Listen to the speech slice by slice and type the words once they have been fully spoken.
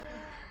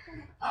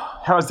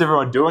How's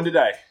everyone doing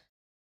today?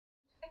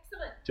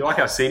 Excellent. Do you like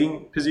our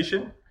seating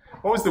position?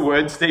 What was the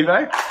word,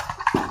 Steve-O?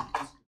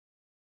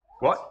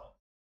 What?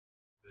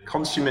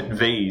 Consummate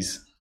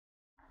V's,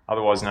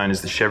 otherwise known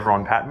as the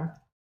chevron pattern.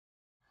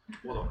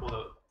 Or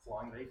the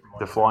flying V from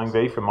The flying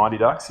V from Mighty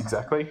Ducks,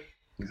 exactly.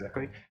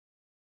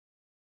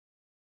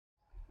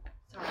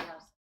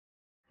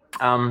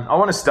 I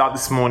want to start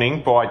this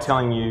morning by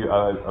telling you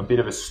a bit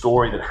of a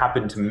story that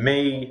happened to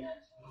me.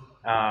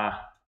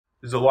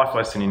 There's a life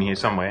lesson in here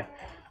somewhere.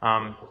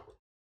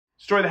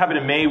 Story that happened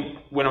to me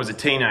when I was a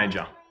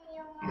teenager.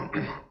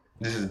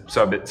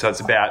 So it's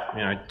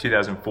about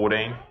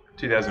 2014,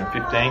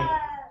 2015.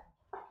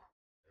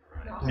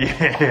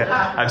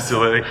 Yeah,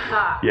 absolutely.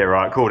 Yeah,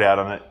 right. Called out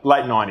on it.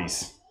 Late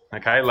 90s.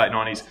 Okay, late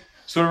 90s.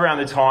 Sort of around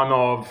the time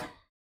of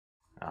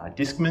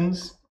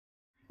Discmans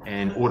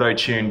and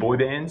auto-tune boy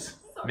bands.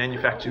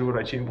 Manufactured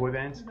auto-tune boy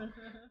bands.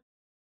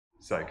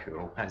 So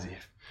cool, as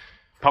if.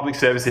 Public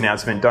service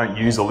announcement, don't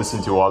use or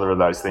listen to either of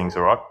those things,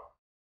 all right?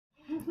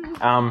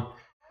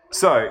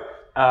 Some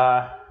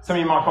of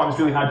you might find this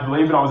really hard to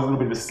believe, but I was a little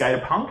bit of a skater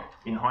punk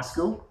in high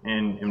school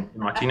and in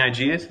my teenage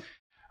years.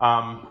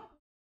 One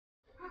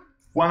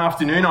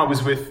afternoon I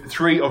was with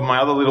three of my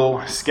other little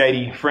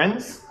skatey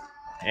friends,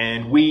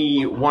 and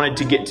we wanted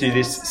to get to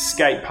this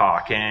skate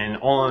park,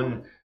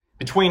 and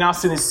between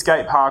us and this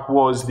skate park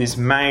was this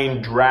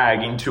main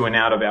drag into and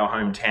out of our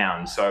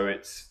hometown. So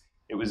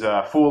it was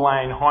a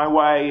 4-lane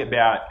highway,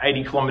 about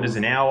 80 kilometres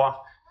an hour,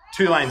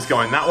 2 lanes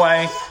going that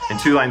way and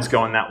 2 lanes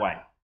going that way.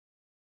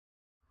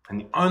 And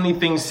the only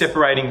thing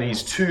separating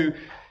these two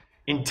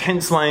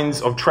intense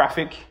lanes of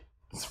traffic,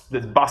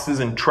 the buses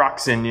and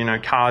trucks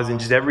and cars and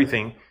just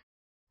everything,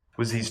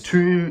 was these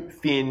 2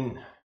 thin,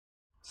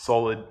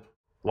 solid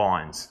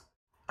lines.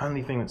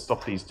 Only thing that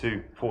stopped these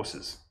 2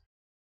 forces.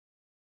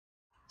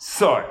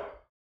 So,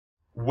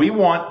 we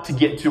want to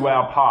get to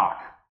our park.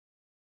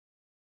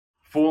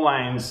 4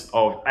 lanes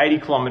of 80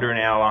 kilometre an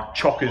hour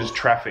chockers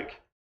traffic.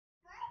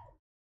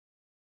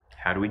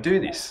 How do we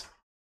do this?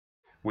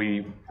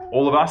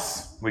 All of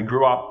us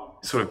grew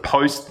up sort of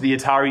post the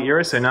Atari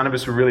era, so none of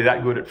us were really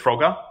that good at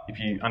Frogger, if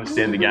you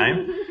understand the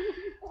game.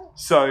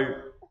 So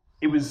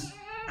it was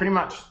pretty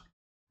much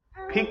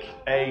pick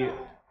a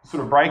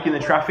sort of break in the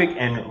traffic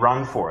and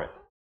run for it.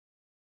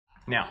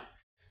 Now,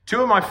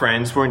 2 of my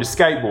friends were into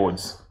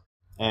skateboards,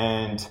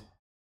 and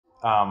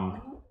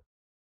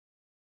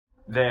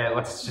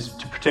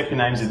to protect the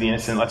names of the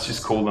innocent, let's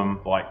just call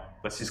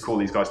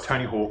these guys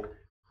Tony Hawk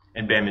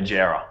and Bam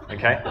Margera,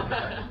 okay?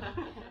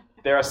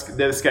 They're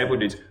the skateboard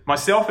dudes.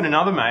 Myself and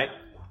another mate,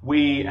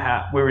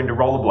 we're into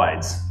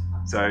rollerblades,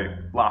 so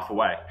laugh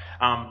away.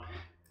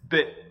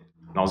 But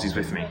Nolsey's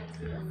with me.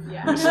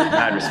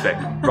 Mad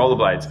respect.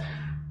 Rollerblades.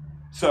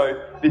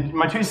 So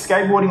my 2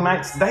 skateboarding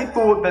mates, they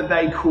thought that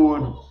they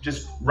could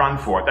just run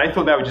for it. They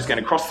thought they were just going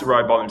to cross the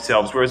road by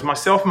themselves, whereas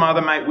myself and my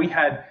other mate, we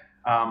had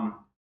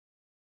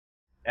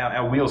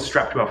our wheels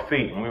strapped to our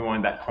feet, and we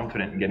weren't that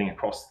confident in getting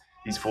across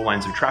these 4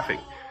 lanes of traffic.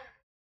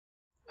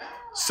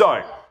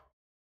 So,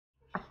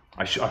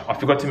 I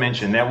forgot to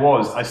mention, there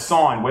was a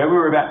sign where we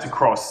were about to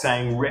cross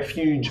saying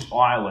Refuge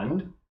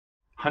Island,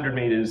 100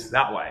 metres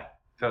that way,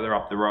 further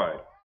up the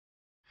road.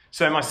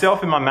 So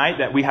myself and my mate,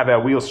 that we have our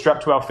wheels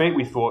strapped to our feet,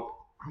 we thought,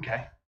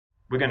 okay,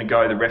 we're going to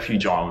go to the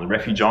Refuge Island. The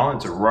Refuge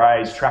Island is a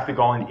raised traffic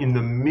island in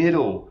the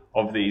middle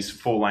of these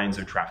 4 lanes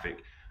of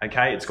traffic.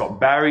 Okay, it's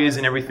got barriers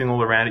and everything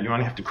all around it. You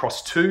only have to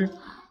cross 2,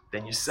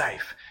 then you're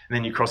safe. And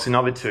then you cross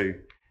another 2,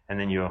 and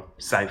then you're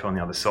safe on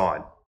the other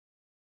side.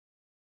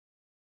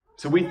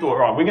 So we thought,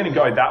 right, we're going to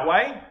go that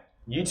way.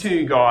 You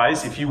 2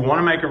 guys, if you want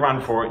to make a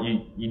run for it,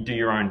 you do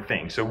your own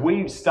thing. So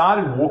we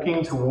started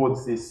walking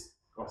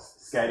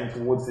skating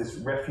towards this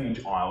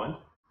Refuge Island,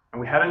 and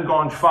we hadn't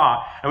gone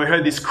far, and we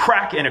heard this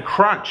crack and a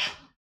crunch.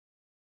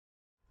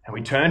 And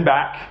we turned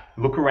back,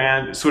 look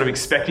around, sort of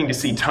expecting to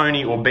see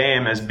Tony or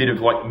Bam as a bit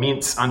of like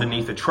mints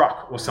underneath a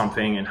truck or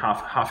something and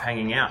half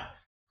hanging out.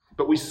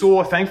 But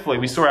thankfully,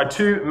 we saw our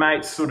 2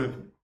 mates sort of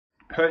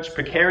perched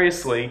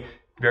precariously,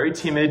 very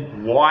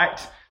timid,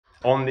 white,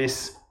 on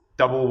this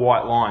double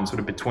white line, sort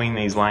of between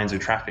these lanes of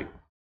traffic.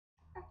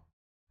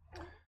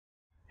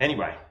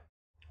 Anyway,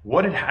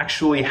 what had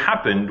actually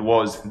happened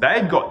was they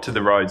had got to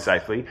the road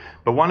safely,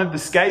 but one of the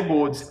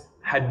skateboards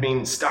had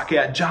been stuck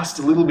out just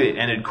a little bit,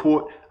 and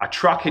a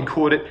truck had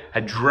caught it,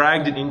 had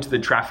dragged it into the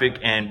traffic,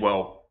 and,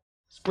 well,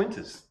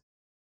 splinters.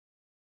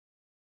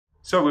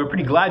 So we were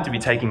pretty glad to be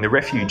taking the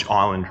Refuge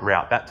Island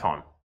route that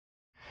time.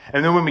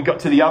 And then when we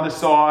got to the other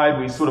side,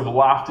 we sort of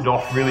laughed it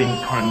off really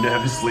kind of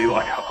nervously,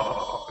 like,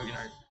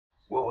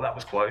 whoa, that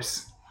was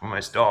close.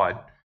 Almost died.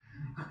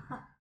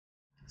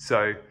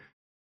 So,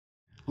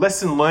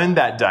 lesson learned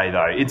that day,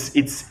 though.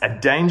 It's a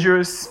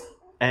dangerous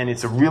and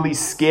it's a really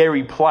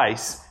scary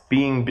place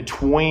being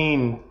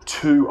between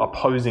 2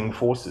 opposing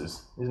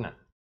forces, isn't it?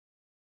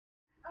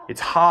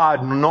 It's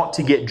hard not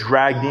to get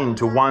dragged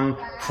into one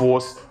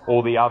force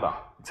or the other.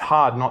 It's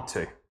hard not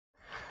to.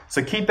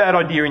 So keep that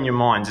idea in your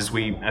minds as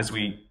we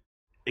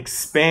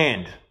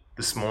expand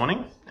this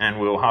morning, and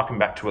we'll harken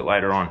back to it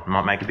later on. It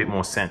might make a bit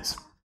more sense.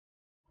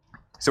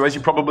 So as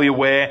you're probably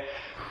aware,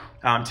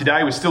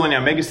 today we're still in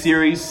our mega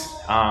series.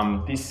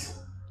 This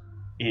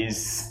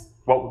is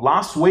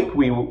last week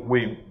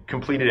we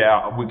completed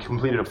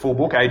a full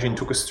book. Adrian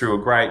took us through a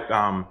great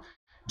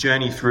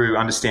journey through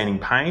understanding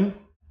pain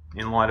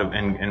in light of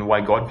and the way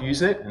God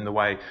views it, and the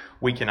way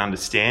we can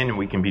understand and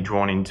we can be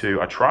drawn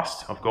into a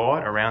trust of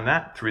God around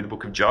that through the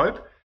book of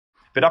Job.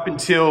 But up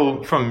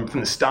until from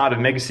the start of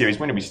mega series,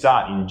 when did we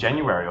start? In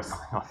January or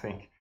something, I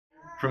think.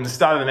 From the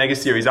start of the mega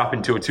series up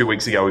until 2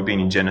 weeks ago, we've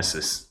been in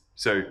Genesis.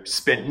 So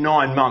spent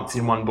 9 months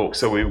in one book.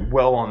 So we're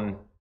well on,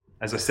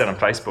 as I said on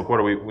Facebook,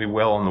 we're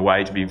well on the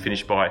way to being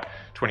finished by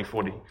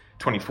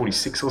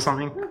 2046 or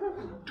something?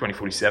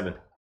 2047.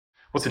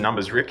 What's the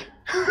numbers, Rick?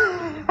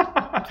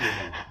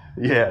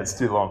 Yeah, it's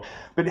too long.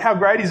 But how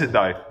great is it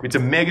though? It's a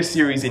mega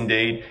series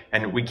indeed,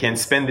 and we can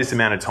spend this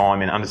amount of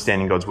time in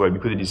understanding God's word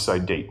because it is so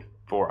deep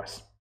for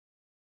us.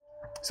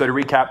 So to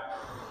recap,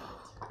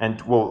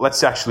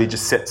 let's actually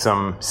just set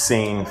some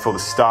scene for the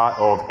start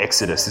of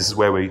Exodus. This is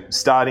where we're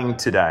starting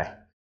today.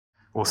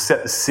 We'll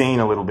set the scene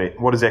a little bit.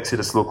 What does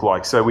Exodus look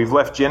like? So we've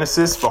left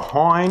Genesis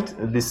behind.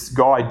 This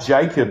guy,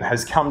 Jacob,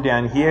 has come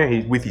down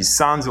here with his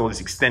sons, all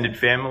this extended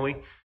family.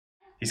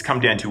 He's come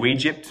down to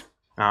Egypt,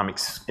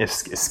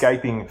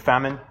 escaping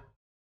famine,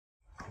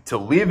 to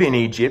live in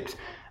Egypt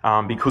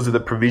because of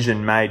the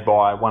provision made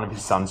by one of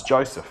his sons,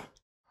 Joseph.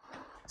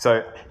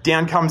 So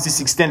down comes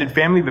this extended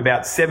family of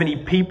about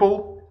 70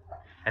 people.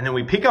 And then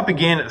we pick up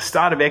again at the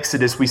start of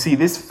Exodus. We see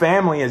this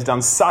family has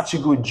done such a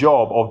good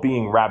job of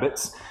being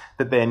rabbits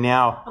that they're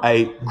now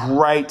a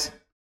great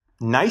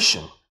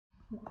nation.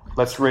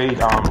 Let's read,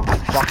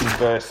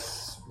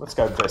 let's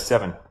go to verse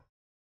 7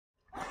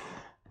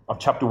 of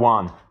chapter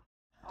 1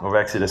 of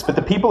Exodus. But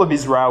the people of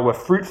Israel were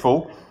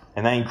fruitful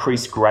and they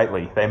increased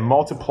greatly. They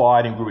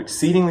multiplied and grew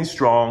exceedingly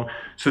strong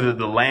so that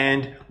the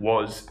land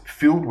was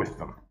filled with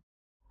them.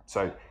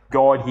 So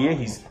God here,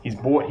 he's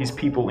brought his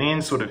people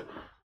in sort of.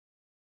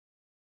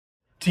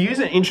 To use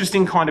an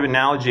interesting kind of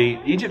analogy,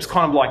 Egypt's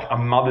kind of like a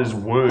mother's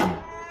womb.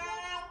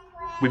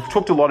 We've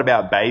talked a lot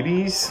about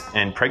babies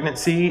and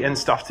pregnancy and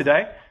stuff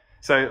today.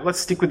 So let's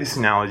stick with this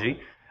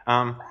analogy.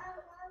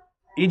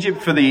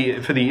 Egypt for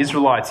the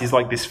Israelites is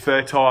like this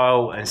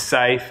fertile and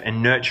safe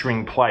and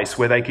nurturing place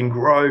where they can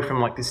grow from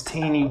like this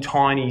teeny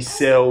tiny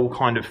cell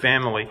kind of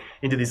family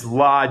into this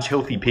large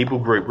healthy people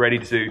group ready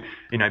to,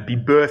 be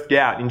birthed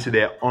out into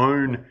their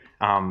own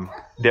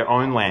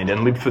land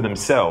and live for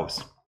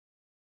themselves.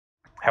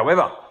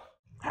 However,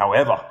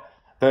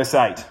 verse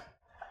 8,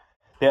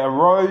 there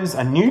arose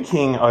a new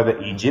king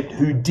over Egypt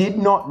who did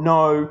not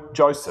know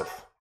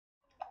Joseph.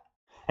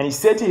 And he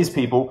said to his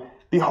people,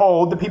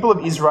 behold, the people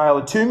of Israel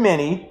are too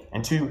many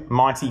and too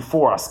mighty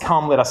for us.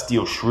 Come, let us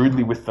deal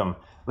shrewdly with them,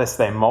 lest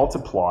they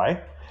multiply.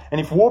 And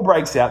if war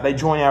breaks out, they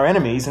join our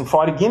enemies and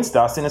fight against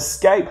us and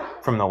escape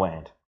from the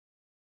land.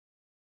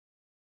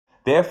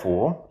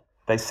 Therefore,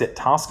 they set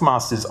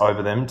taskmasters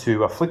over them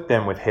to afflict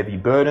them with heavy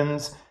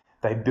burdens.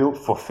 They built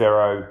for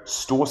Pharaoh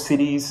store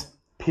cities,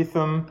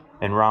 Pithom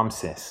and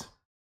Ramses.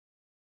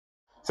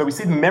 So we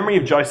see the memory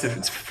of Joseph,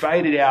 it's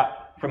faded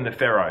out from the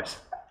pharaohs.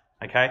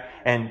 Okay,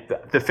 and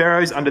the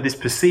pharaohs, under this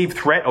perceived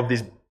threat of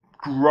this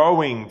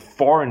growing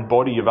foreign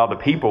body of other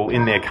people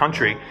in their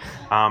country,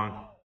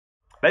 Pharaoh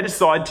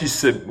decides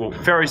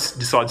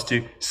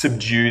to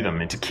subdue them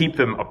and to keep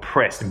them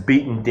oppressed and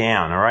beaten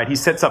down. All right, he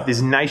sets up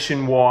this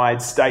nationwide,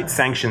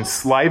 state-sanctioned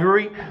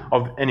slavery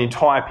of an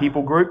entire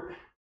people group.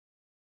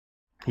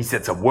 He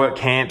sets up work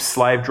camps,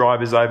 slave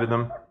drivers over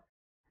them,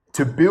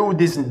 to build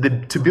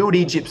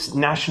Egypt's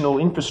national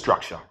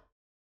infrastructure.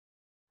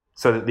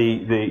 So that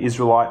the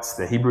Israelites,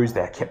 the Hebrews,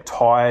 they're kept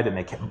tired and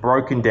they're kept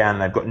broken down.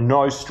 They've got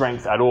no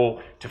strength at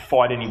all to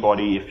fight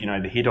anybody if,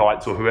 the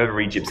Hittites or whoever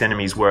Egypt's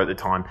enemies were at the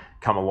time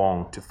come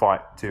along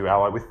to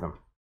ally with them.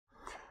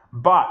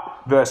 But,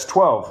 verse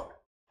 12,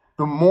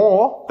 the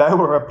more they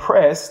were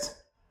oppressed,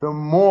 the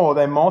more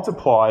they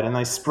multiplied and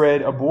they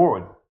spread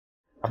abroad.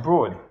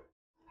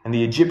 And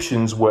the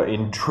Egyptians were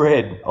in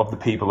dread of the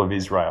people of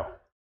Israel.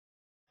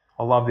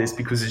 I love this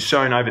because it's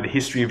shown over the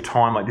history of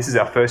time. Like, this is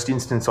our first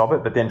instance of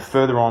it, but then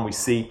further on we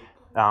see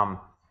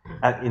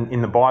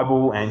in the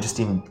Bible and just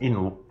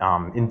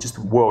in just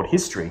world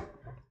history,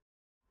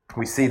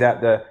 we see that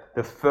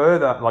the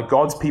further, like,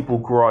 God's people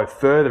grow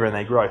further and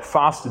they grow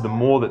faster, the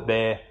more that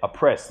they're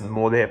oppressed and the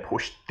more they're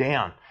pushed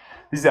down.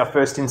 This is our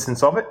first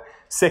instance of it.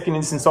 Second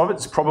instance of it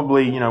is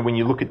probably, when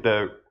you look at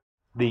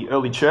the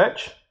early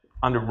church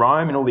under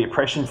Rome and all the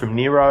oppression from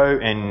Nero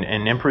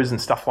and emperors and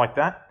stuff like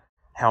that,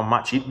 how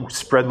much it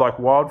spread like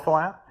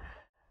wildfire.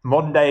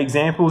 Modern day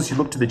examples, you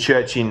look to the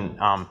church in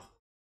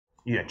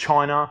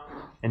China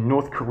and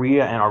North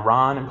Korea and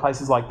Iran and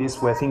places like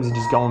this where things are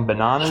just going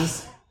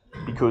bananas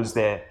because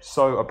they're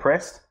so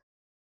oppressed.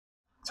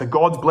 So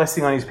God's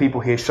blessing on his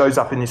people here shows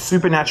up in this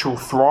supernatural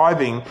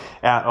thriving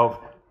out of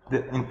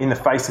in the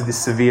face of this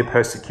severe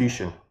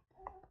persecution.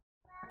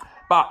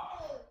 But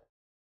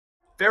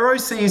Pharaoh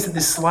sees that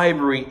this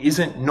slavery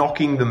isn't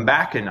knocking them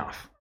back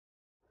enough.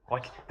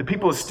 Like, the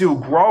people are still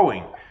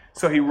growing.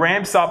 So he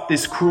ramps up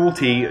this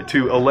cruelty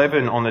to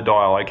 11 on the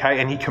dial, okay?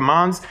 And he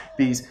commands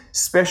these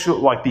special,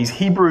 like these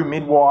Hebrew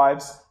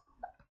midwives,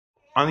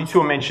 only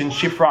two are mentioned,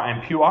 Shiphrah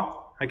and Puah,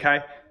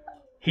 okay?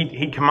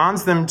 He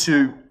commands them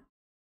to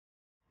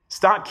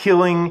start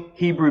killing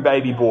Hebrew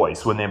baby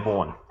boys when they're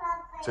born.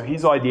 So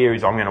his idea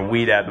is, I'm going to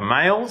weed out the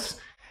males,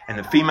 and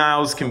the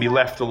females can be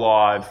left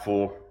alive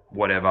for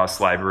whatever,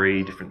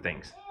 slavery, different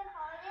things.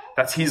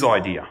 That's his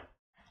idea.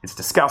 It's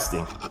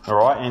disgusting, all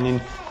right?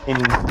 And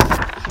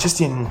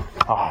just in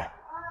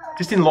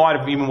light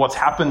of even what's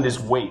happened this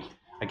week,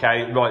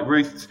 okay? Like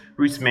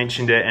Ruth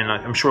mentioned it, and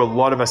I'm sure a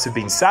lot of us have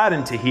been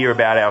saddened to hear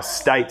about our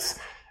state's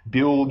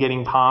bill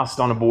getting passed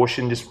on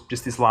abortion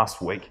just this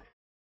last week.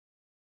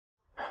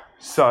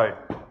 So,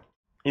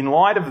 in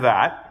light of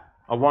that,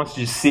 I wanted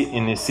to just sit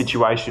in this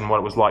situation, what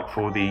it was like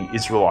for the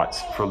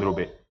Israelites for a little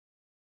bit,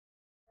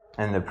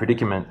 and the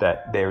predicament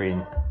that they're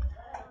in.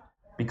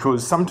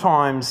 Because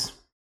sometimes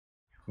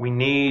we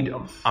need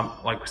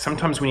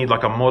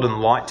like a modern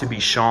light to be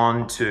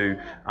shone to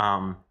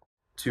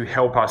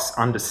help us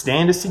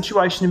understand a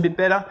situation a bit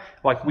better.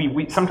 Like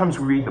we sometimes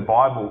we read the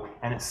Bible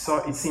and it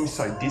seems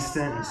so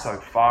distant and so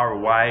far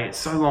away. It's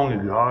so long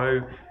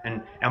ago,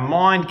 and our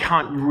mind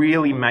can't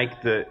really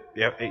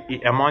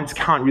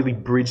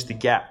bridge the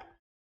gap.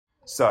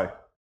 So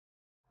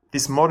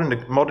this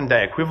modern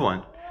day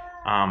equivalent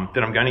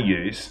that I'm going to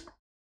use,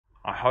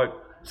 I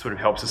hope sort of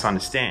helps us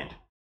understand.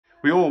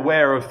 We're all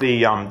aware of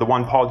the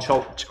one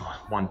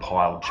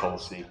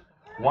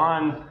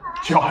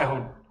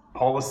child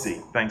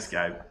policy. Thanks,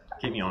 Gabe.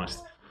 Keep me honest.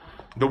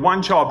 The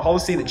one child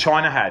policy that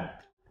China had.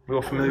 We're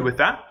all familiar with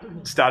that.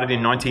 It started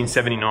in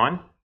 1979.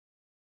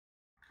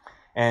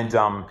 And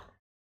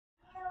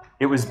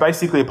it was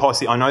basically a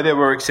policy. I know there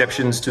were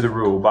exceptions to the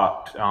rule,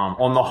 but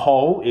on the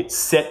whole, it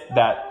set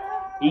that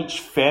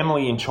each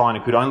family in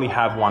China could only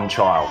have one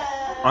child.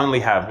 Only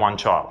have one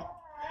child.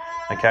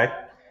 Okay?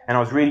 And I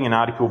was reading an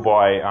article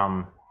by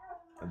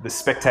The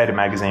Spectator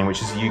magazine,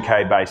 which is a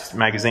UK-based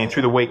magazine,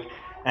 through the week,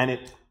 and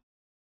it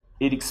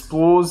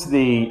explores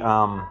the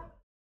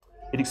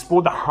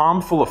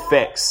harmful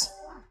effects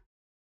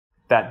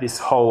that this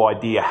whole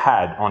idea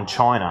had on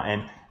China,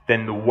 and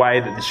then the way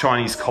that the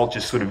Chinese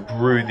culture sort of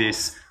grew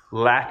this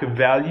lack of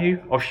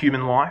value of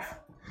human life.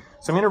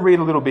 So I'm going to read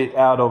a little bit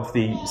out of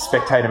the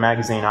Spectator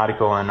magazine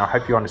article, and I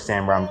hope you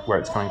understand where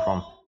it's coming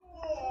from.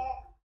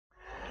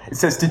 It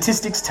says,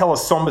 statistics tell a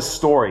somber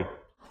story.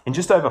 In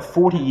just over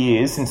 40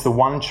 years since the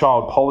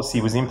one-child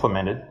policy was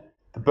implemented,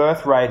 the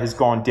birth rate has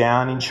gone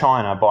down in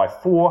China by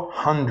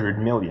 400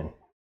 million.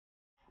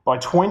 By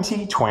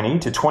 2020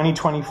 to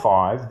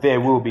 2025, there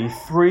will be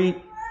 30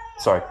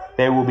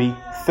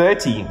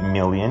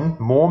 million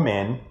more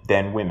men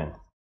than women.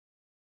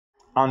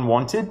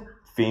 Unwanted,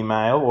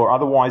 female, or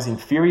otherwise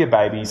inferior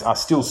babies are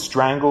still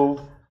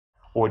strangled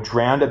or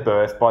drowned at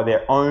birth by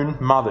their own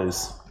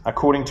mothers,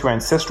 according to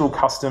ancestral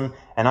custom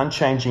and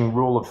unchanging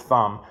rule of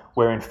thumb,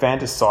 where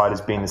infanticide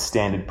has been the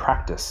standard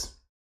practice.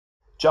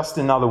 Just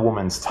another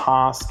woman's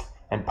task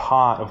and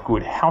part of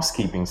good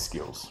housekeeping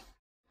skills.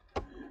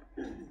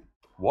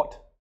 What?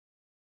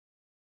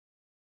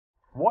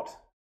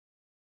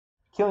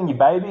 Killing your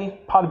baby,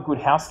 part of good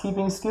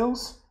housekeeping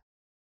skills?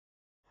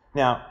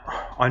 Now,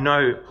 I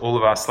know all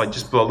of us, like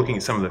just by looking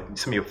at some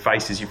of your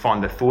faces, you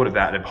find the thought of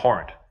that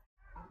abhorrent.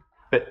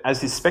 But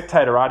as this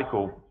Spectator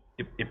article,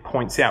 it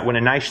points out, when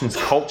a nation's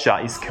culture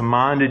is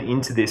commanded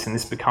into this, and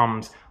this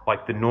becomes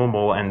like the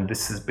normal, and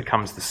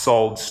becomes the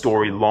sold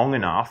story long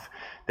enough,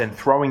 then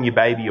throwing your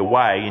baby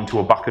away into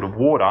a bucket of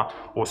water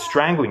or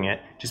strangling it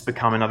just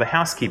become another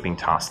housekeeping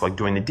task, like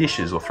doing the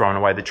dishes or throwing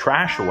away the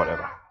trash or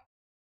whatever.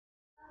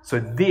 So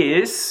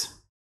this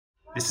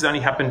has only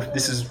happened,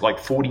 this is like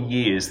 40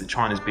 years that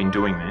China's been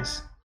doing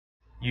this.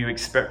 You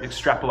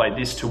extrapolate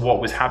this to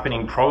what was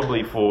happening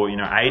probably for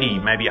 80,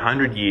 maybe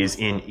 100 years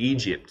in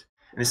Egypt.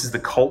 And this is the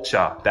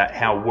culture that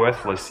how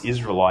worthless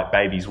Israelite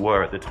babies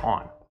were at the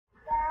time.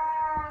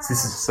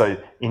 So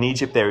in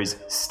Egypt there is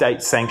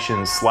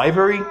state-sanctioned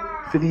slavery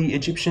for the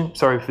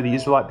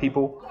Israelite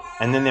people,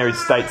 and then there is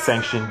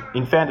state-sanctioned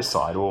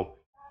infanticide or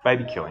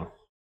baby killing.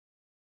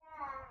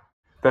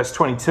 Verse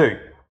 22.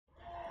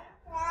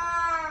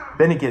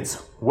 Then it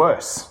gets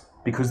worse,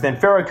 because then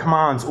Pharaoh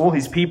commands all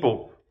his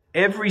people,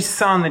 every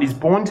son that is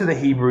born to the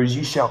Hebrews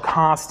you shall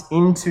cast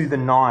into the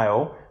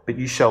Nile, but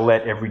you shall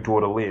let every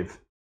daughter live.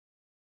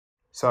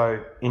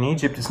 So in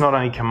Egypt it's not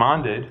only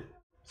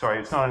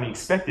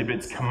expected, but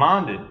it's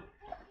commanded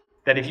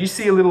that if you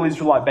see a little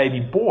Israelite baby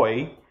boy,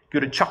 you've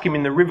got to chuck him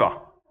in the river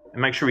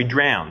and make sure he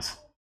drowns.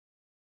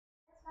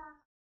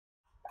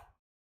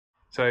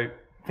 So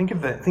think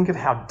of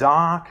how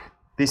dark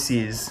this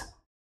is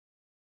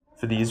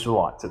for the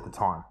Israelites at the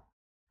time.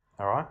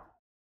 All right?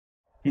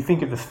 You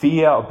think of the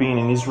fear of being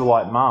an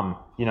Israelite mum,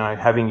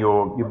 having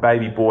your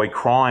baby boy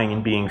crying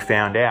and being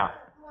found out.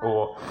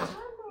 Or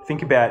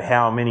think about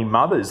how many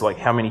mothers, like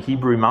how many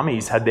Hebrew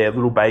mummies had their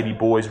little baby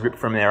boys ripped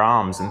from their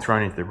arms and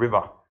thrown into the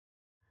river.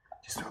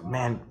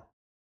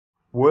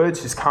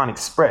 Words just can't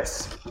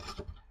express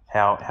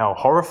how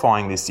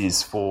horrifying this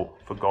is for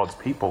God's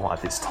people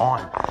at this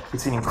time.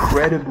 It's an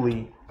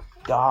incredibly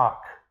dark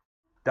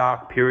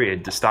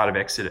period, the start of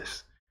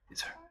Exodus.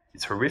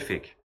 It's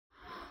horrific.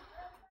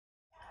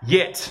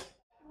 Yet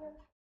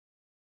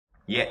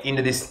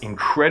into this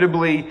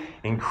incredibly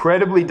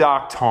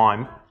dark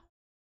time,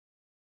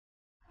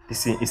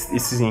 this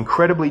is an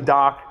incredibly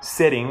dark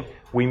setting,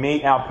 we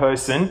meet our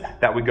person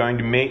that we're going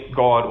to meet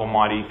God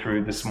Almighty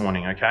through this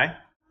morning, okay?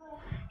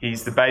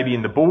 He's the baby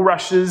in the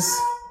bulrushes.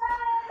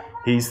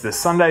 He's the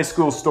Sunday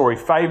school story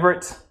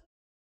favourite.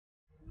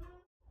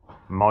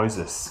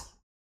 Moses.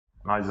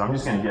 I'm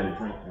just going to get a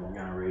drink and we're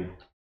going to read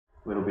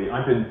a little bit.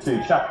 Open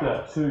to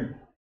chapter 2.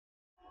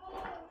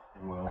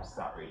 And we'll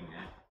start reading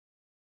now.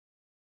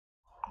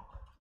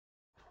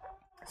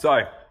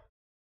 So,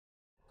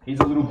 here's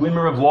a little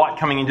glimmer of light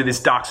coming into this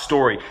dark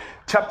story.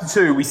 Chapter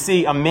 2, we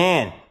see a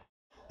man.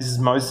 This is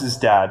Moses'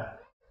 dad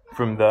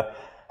from the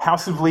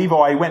house of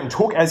Levi. He went and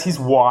took as his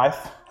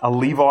wife a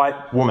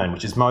Levite woman,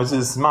 which is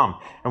Moses' mum.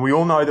 And we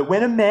all know that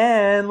when a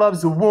man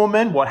loves a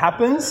woman, what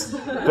happens?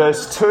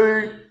 Verse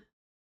 2,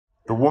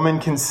 the woman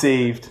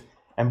conceived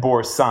and bore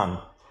a son.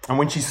 And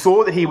when she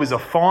saw that he was a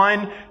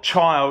fine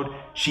child,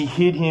 she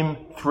hid him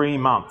 3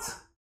 months.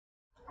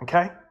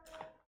 Okay?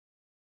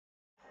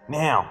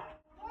 Now,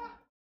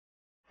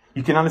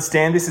 you can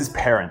understand this as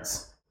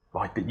parents,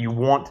 like that you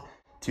want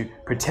to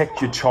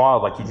protect your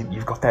child, like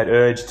you've got that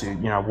urge to,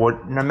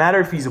 no matter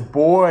if he's a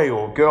boy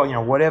or girl,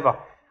 whatever,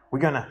 we're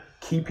going to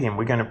keep him,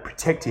 we're going to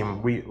protect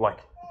him.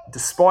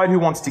 Despite who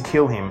wants to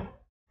kill him,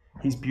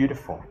 he's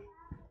beautiful.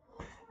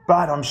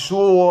 But I'm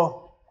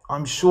sure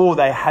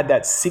they had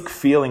that sick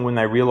feeling when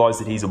they realised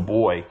that he's a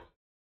boy.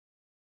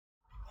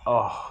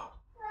 Oh.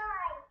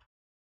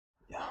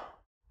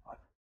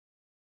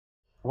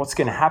 What's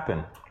going to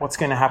happen? What's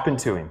going to happen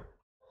to him?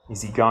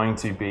 Is he going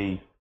to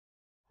be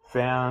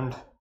found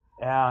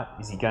out?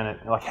 Is he going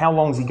to, how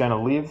long is he going to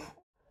live?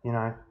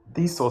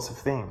 These sorts of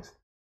things.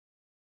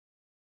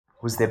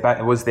 Was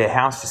their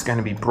house just going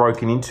to be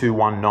broken into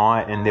one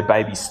night and their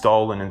baby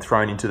stolen and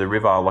thrown into the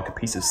river like a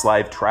piece of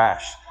slave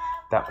trash?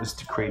 That was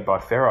decreed by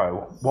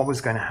Pharaoh. What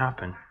was going to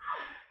happen?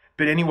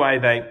 But anyway,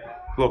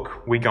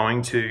 we're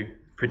going to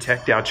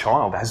protect our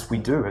child as we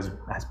do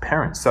as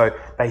parents. So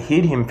they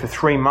hid him for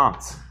 3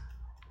 months.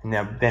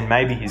 Now, then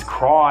maybe his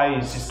cry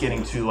is just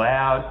getting too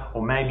loud,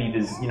 or maybe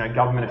there's,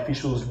 government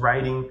officials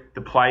raiding the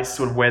place,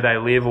 sort of where they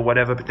live or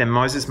whatever. But then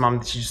Moses'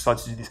 mum, she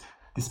decides to do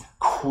this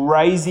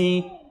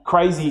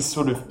crazy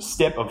sort of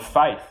step of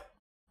faith,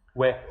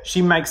 where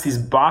she makes this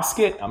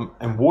basket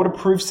and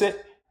waterproofs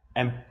it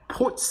and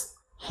puts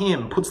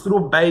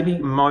little baby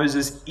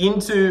Moses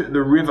into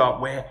the river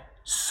where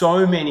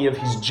so many of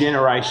his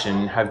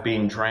generation have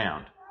been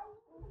drowned,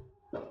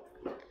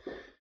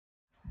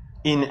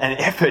 in an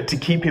effort to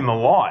keep him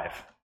alive.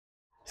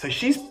 So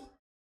she's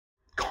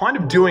kind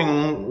of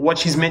doing what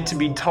she's meant to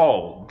be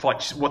told,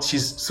 like what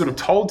she's sort of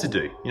told to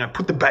do.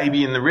 Put the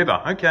baby in the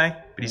river. Okay,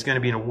 but he's going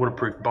to be in a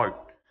waterproof boat.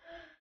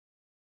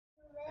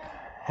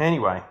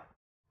 Anyway,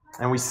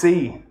 and we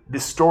see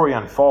this story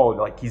unfold,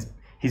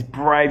 his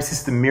brave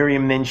sister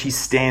Miriam, then she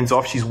stands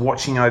off, she's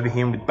watching over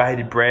him with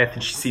bated breath,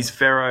 and she sees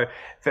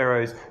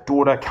Pharaoh's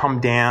daughter come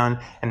down,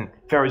 and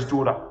Pharaoh's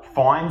daughter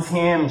finds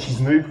him, and she's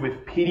moved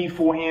with pity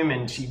for him,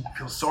 and she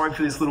feels sorry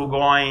for this little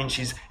guy, and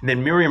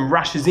then Miriam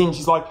rushes in,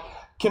 she's like,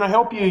 can I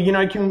help you?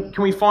 Can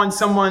we find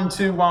someone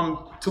to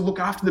look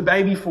after the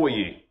baby for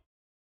you?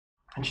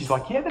 And she's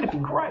like, yeah, that'd be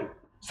great.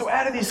 So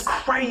out of this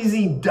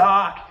crazy,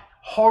 dark,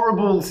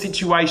 horrible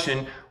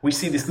situation, we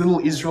see this little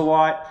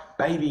Israelite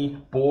baby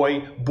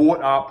boy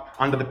brought up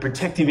under the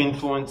protective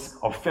influence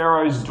of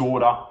Pharaoh's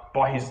daughter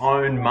by his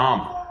own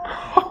mum.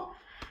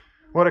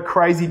 What a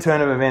crazy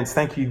turn of events.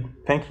 Thank you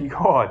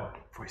God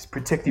for his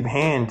protective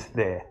hand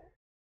there.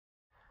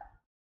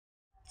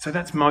 So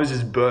that's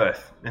Moses'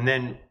 birth. And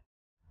then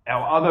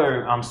our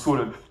other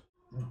sort of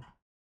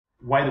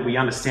way that we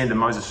understand the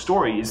Moses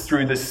story is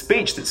through the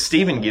speech that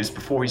Stephen gives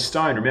before he's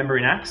stoned. Remember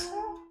in Acts?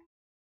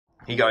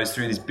 He goes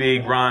through this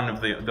big run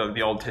of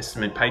the Old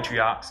Testament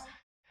patriarchs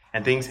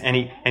and things, and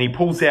he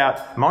pulls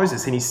out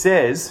Moses, and he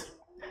says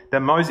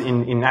that Moses,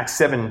 in Acts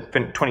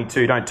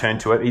 7:22, don't turn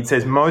to it, it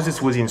says,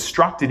 Moses was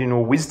instructed in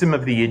all wisdom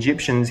of the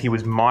Egyptians, he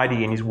was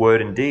mighty in his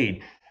word and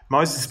deed.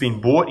 Moses has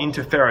been brought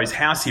into Pharaoh's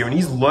house here, and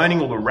he's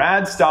learning all the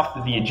rad stuff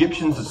that the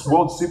Egyptians, this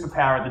world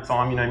superpower at the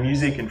time,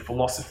 music and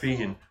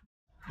philosophy and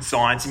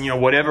science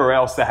and, whatever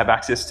else they have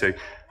access to.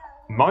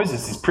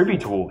 Moses is privy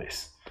to all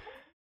this.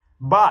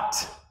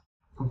 But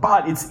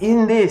it's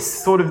in this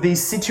sort of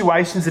these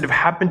situations that have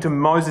happened to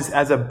Moses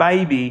as a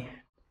baby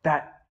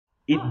that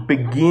it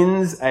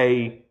begins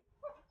a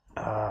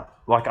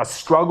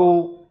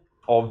struggle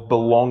of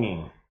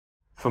belonging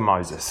for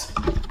Moses.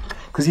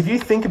 Because if you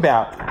think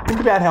about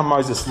how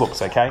Moses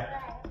looks, okay?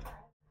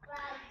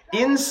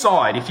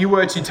 Inside, if you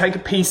were to take a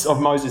piece of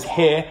Moses'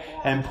 hair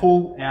and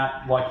pull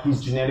out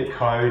his genetic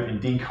code and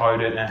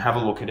decode it and have a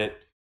look at it,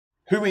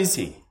 who is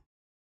he?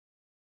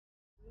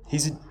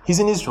 He's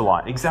an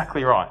Israelite,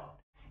 exactly right.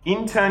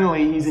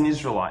 Internally, he's an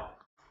Israelite.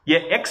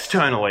 Yet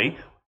externally,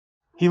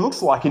 he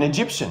looks like an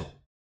Egyptian.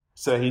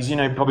 So he's,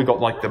 probably got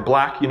like the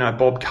black,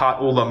 bob cut,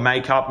 all the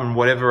makeup and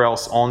whatever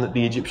else on that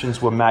the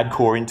Egyptians were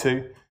madcore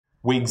into.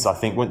 Wigs, I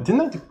think.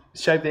 Didn't they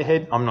shave their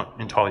head? I'm not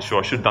entirely sure.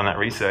 I should have done that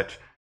research.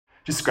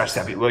 Just scratch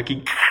that bit,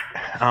 Lurky.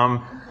 I'm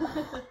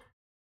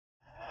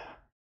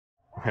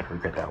going to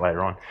regret that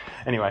later on.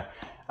 Anyway,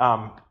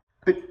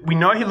 but we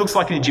know he looks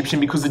like an Egyptian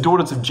because the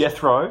daughters of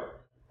Jethro,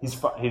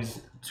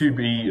 his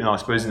to-be, I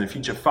suppose in the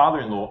future,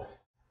 father-in-law,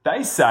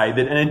 they say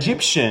that an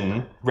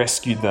Egyptian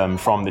rescued them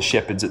from the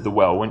shepherds at the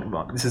well.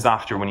 This is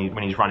after when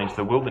he's run into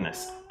the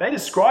wilderness. They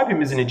describe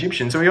him as an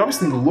Egyptian, so he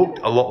obviously looked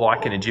a lot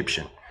like an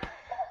Egyptian.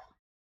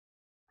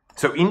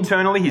 So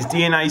internally, his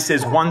DNA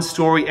says one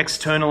story.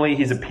 Externally,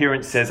 his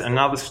appearance says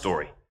another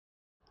story.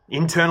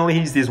 Internally,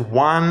 he's this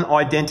one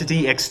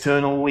identity.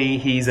 Externally,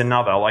 he's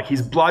another. Like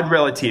his blood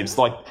relatives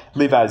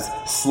live as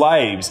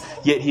slaves,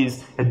 yet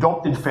his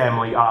adopted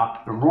family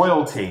are the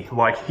royalty.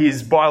 Like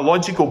his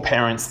biological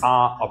parents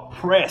are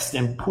oppressed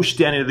and pushed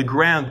down into the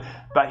ground,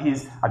 but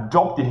his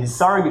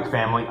surrogate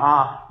family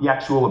are the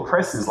actual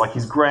oppressors. Like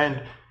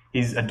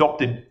his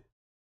adopted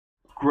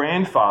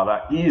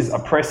grandfather is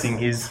oppressing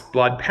his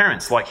blood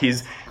parents. Like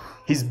his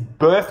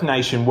birth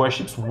nation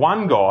worships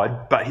one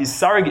God, but his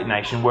surrogate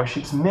nation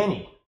worships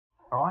many.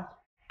 Right?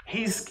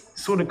 He's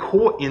sort of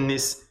caught in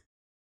this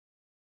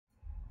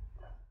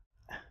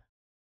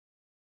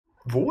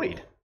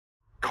void,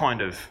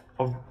 kind of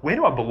where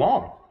do I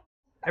belong?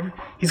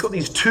 He's got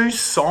these two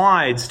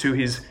sides to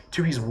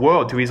his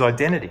world, to his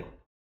identity.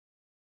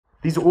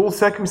 These are all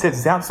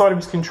circumstances outside of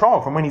his control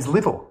from when he's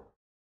little.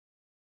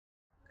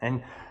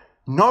 And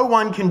no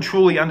one can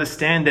truly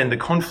understand then the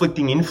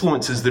conflicting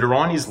influences that are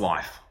on his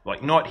life.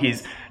 Like not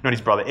his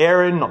brother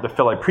Aaron, not the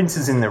fellow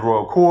princes in the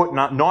royal court,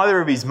 neither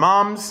of his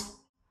mums.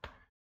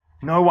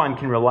 No one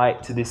can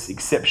relate to this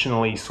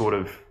exceptionally sort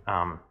of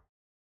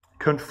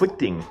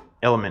conflicting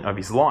element of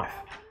his life.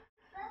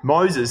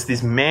 Moses,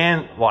 this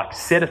man,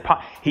 set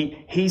apart,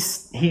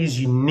 he's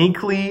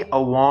uniquely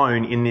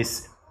alone in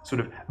this sort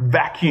of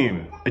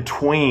vacuum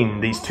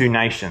between these two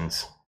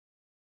nations.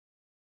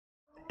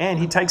 And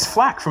he takes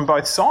flack from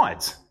both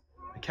sides.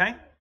 Okay?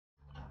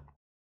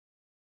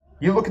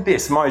 You look at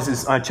this,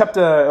 Moses,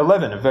 chapter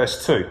 11 of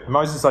verse 2.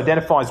 Moses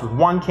identifies with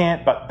one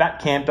camp, but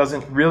that camp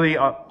doesn't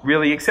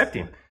really accept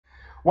him.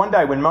 One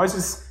day when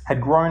Moses had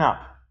grown up,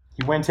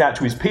 he went out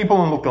to his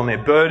people and looked on their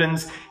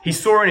burdens. He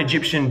saw an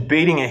Egyptian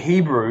beating a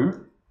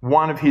Hebrew,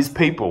 one of his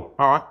people.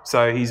 All right,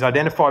 so he's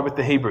identified with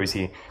the Hebrews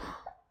here.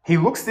 He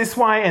looks this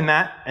way and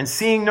that, and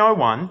seeing no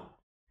one,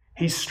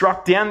 he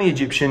struck down the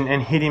Egyptian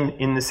and hit him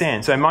in the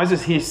sand. So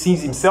Moses here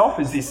sees himself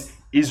as this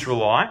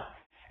Israelite,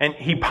 and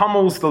he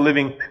pummels the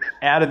living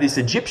out of this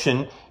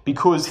Egyptian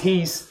because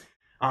he's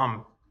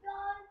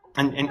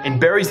and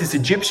buries this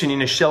Egyptian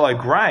in a shallow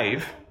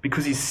grave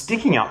because he's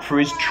sticking up for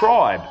his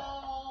tribe.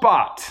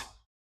 But,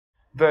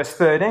 verse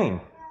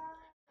 13,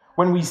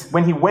 when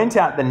he went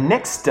out the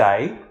next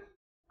day,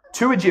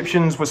 two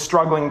Egyptians were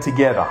struggling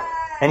together.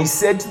 And he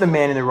said to the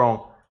man in the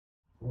wrong,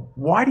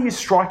 "Why do you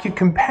strike your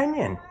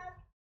companion?"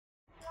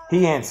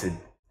 He answered,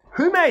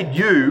 "Who made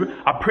you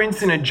a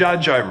prince and a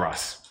judge over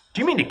us?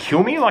 Do you mean to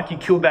kill me like you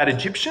killed that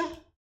Egyptian?"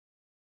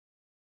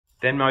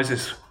 Then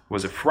Moses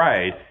was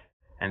afraid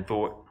and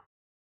thought,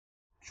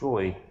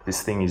 surely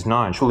this thing is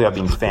known. Surely I've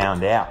been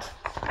found out.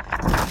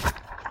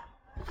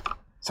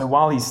 So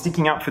while he's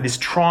sticking up for this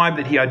tribe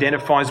that he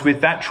identifies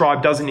with, that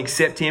tribe doesn't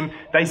accept him.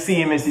 They see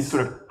him as this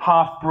sort of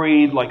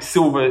half-breed,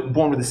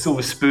 born with a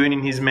silver spoon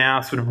in his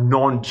mouth, sort of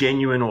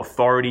non-genuine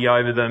authority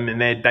over them,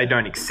 and they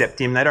don't accept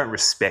him. They don't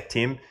respect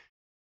him.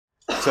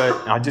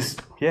 So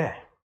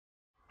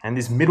and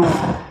this middle...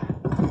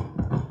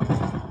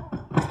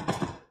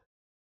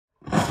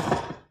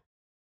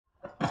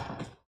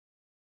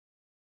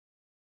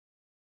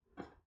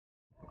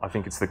 I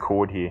think it's the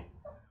chord here.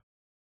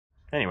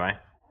 Anyway,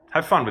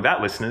 have fun with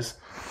that, listeners.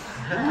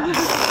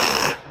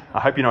 I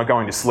hope you're not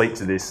going to sleep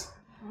to this.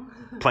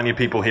 Plenty of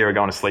people here are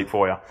going to sleep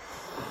for you.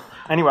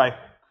 Anyway,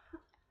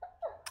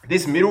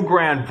 this middle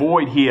ground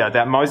void here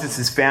that Moses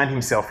has found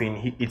himself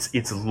in,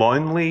 it's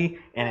lonely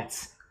and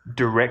it's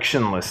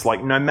directionless.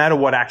 Like no matter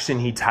what action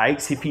he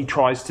takes, if he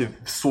tries to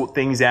sort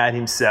things out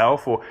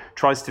himself or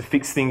tries to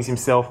fix things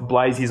himself,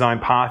 blaze his own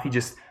path, he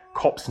just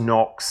cops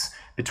knocks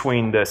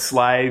between the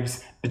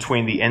slaves,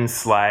 between the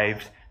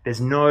enslaved. There's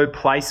no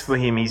place for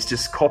him. He's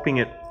just copying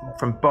it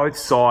from both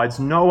sides.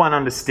 No one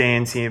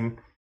understands him.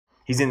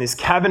 He's in this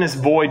cavernous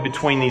void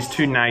between these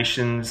two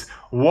nations.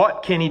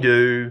 What can he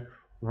do?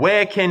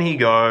 Where can he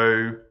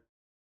go?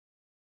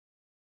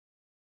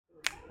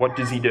 What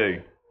does he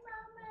do?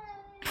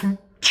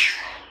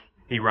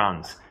 He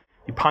runs.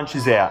 He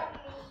punches out.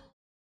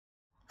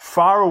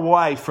 Far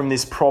away from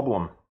this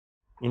problem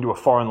into a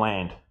foreign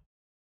land.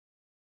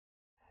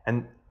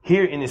 And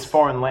here in this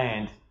foreign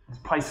land, this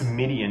place of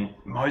Midian,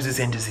 Moses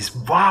enters this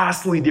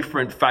vastly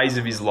different phase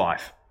of his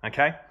life,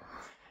 okay?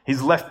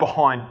 He's left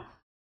behind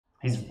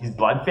his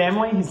blood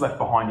family, he's left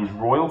behind his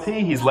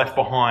royalty, he's left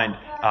behind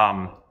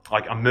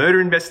a murder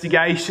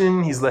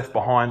investigation, he's left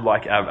behind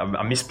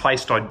a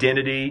misplaced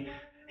identity,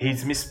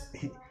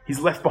 He's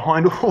left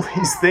behind all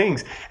these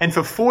things. And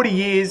for 40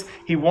 years,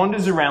 he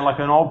wanders around like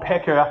an old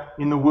pecker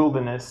in the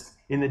wilderness,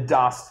 in the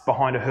dust,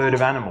 behind a herd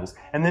of animals.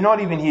 And they're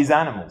not even his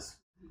animals.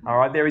 All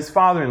right, they're his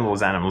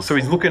father-in-law's animals. So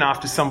he's looking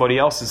after somebody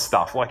else's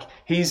stuff. Like,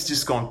 he's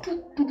just gone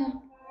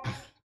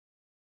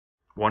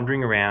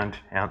wandering around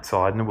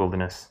outside in the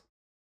wilderness.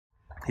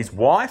 His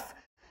wife,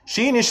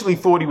 she initially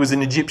thought he was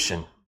an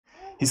Egyptian.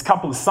 His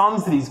couple of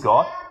sons that he's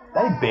got,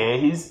 they bear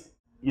his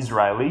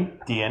Israeli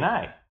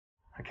DNA.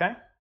 Okay?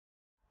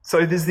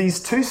 So there's these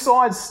two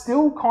sides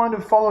still kind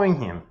of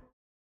following him.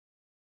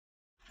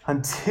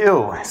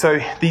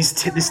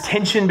 This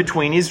tension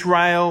between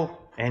Israel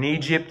and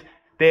Egypt,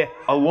 they're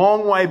a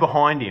long way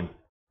behind him.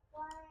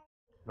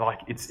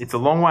 Like, it's a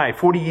long way.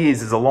 40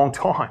 years is a long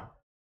time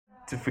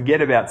to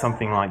forget about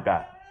something like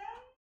that.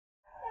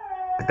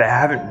 But they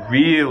haven't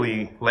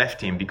really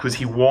left him because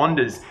he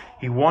wanders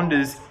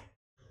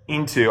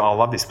into, I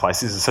love this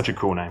place, this is such a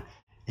cool name.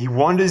 He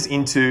wanders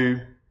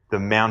into the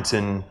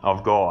mountain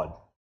of God.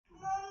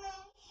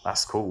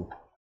 That's cool.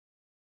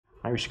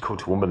 Maybe we should call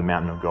Toowoomba the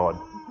mountain of God.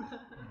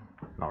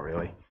 Not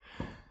really.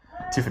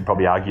 Tiff would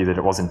probably argue that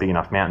it wasn't big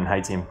enough. Mountain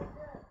hates him.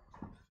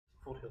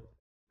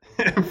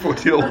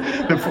 Foothill,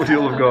 the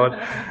foothill of God.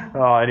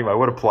 Oh, anyway,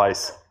 what a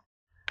place.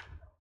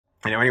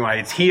 Anyway,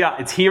 it's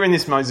here in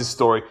this Moses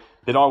story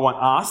that I want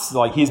us,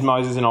 like here's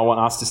Moses, and I want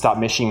us to start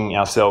meshing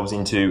ourselves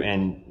into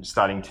and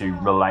starting to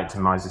relate to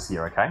Moses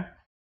here, okay?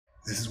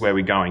 This is where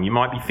we're going. You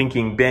might be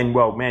thinking, Ben,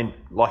 well, man,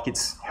 like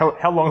it's,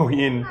 how long are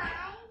we in?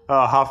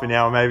 Half an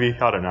hour maybe,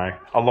 I don't know,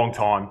 a long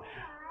time.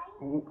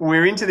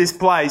 We're into this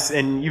place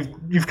and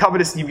you've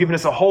covered us, you've given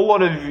us a whole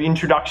lot of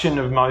introduction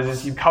of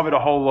Moses, you've covered a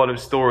whole lot of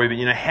story,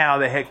 but how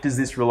the heck does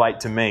this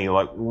relate to me?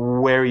 Like,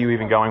 where are you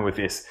even going with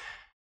this?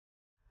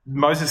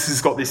 Moses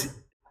has got this,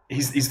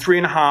 he's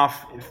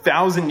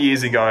 3,500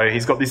 years ago,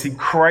 he's got this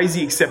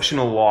crazy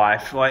exceptional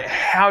life. Like,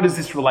 how does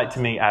this relate to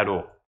me at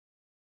all?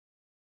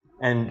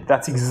 And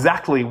that's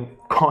exactly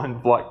kind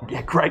of like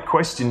a great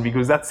question,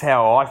 because that's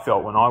how I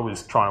felt when I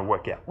was trying to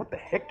work out, what the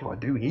heck do I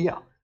do here?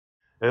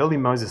 Early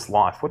Moses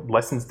life, what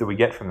lessons do we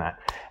get from that?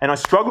 And I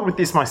struggled with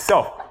this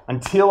myself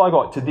until I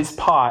got to this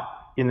part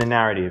in the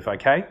narrative,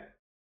 okay?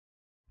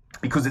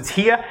 Because it's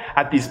here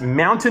at this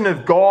mountain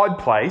of God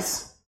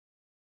place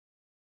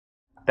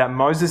that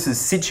Moses'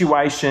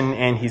 situation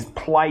and his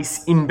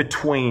place in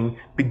between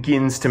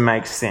begins to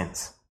make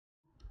sense.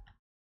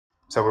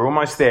 So we're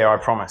almost there, I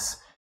promise.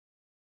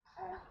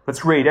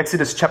 Let's read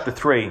Exodus chapter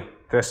 3,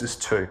 verses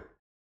 2.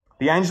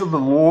 The angel of the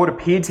Lord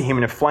appeared to him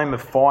in a flame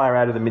of fire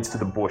out of the midst of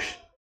the bush.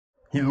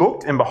 He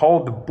looked, and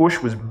behold, the bush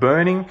was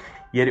burning,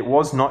 yet it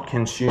was not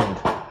consumed.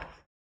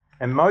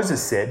 And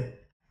Moses said,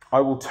 I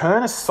will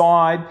turn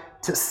aside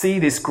to see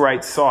this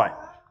great sight,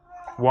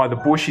 why the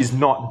bush is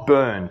not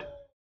burned.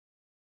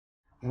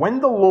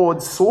 When the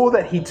Lord saw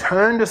that he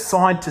turned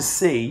aside to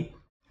see,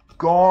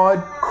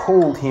 God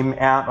called him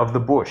out of the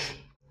bush,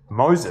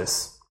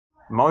 Moses,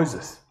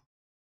 Moses.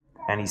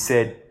 And he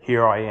said,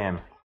 here I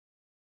am.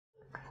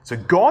 So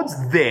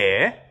God's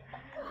there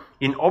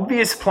in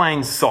obvious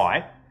plain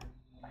sight,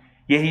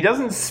 yet he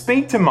doesn't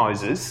speak to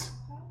Moses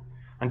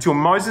until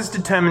Moses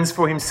determines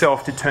for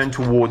himself to turn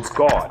towards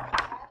God.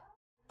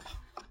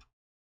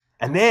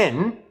 And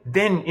then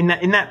in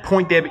that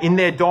point there, in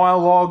their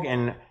dialogue,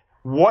 and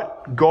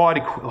what God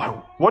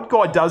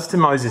does to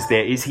Moses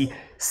there is he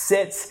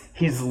sets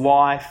his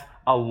life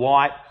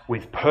alight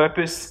with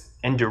purpose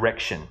and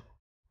direction.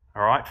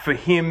 All right? For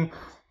him,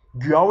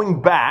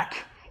 going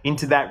back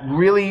into that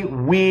really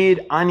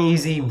weird,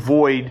 uneasy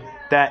void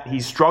that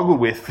he struggled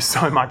with for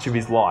so much of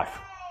his life.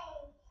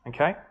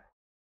 Okay?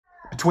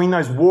 Between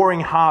those warring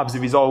halves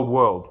of his old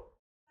world.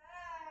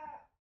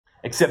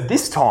 Except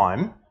this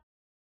time,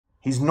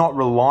 he's not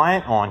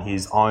reliant on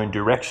his own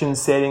direction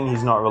setting.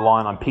 He's not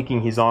reliant on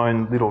picking his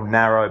own little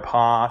narrow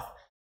path.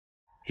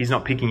 He's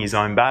not picking his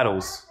own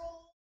battles.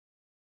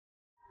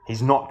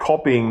 He's not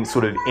copying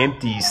sort of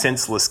empty,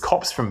 senseless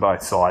cops from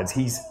both sides.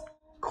 He's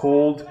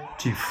called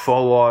to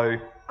follow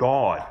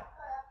God.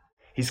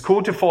 He's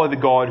called to follow the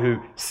God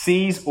who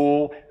sees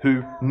all,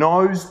 who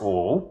knows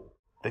all,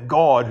 the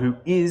God who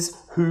is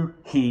who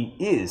he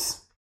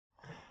is.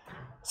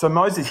 So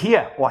Moses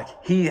here,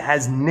 he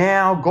has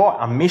now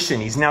got a mission.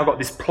 He's now got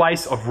this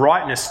place of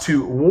rightness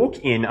to walk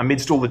in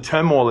amidst all the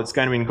turmoil that's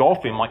going to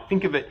engulf him. Like,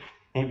 think of it,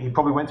 he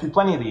probably went through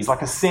plenty of these,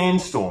 like a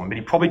sandstorm, but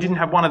he probably didn't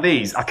have one of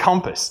these, a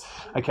compass,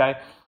 okay?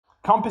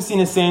 Compass in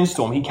a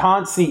sandstorm. He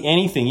can't see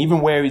anything,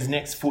 even where his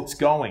next foot's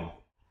going,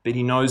 but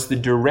he knows the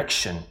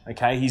direction,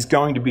 okay? He's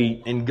going to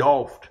be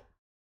engulfed,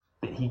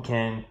 but he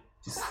can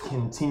just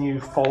continue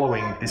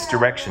following this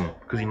direction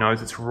because he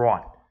knows it's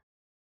right.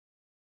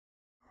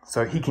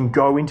 So he can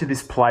go into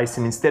this place,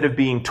 and instead of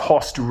being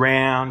tossed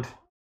around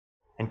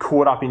and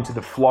caught up into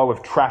the flow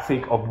of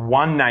traffic of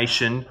one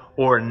nation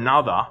or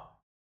another,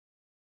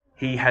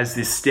 he has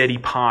this steady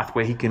path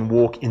where he can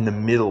walk in the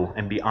middle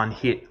and be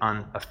unhit,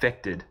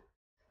 unaffected.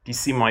 Do you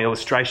see my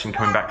illustration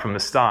coming back from the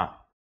start?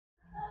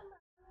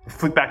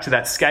 Flip back to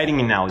that skating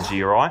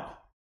analogy, all right?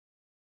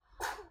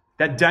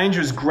 That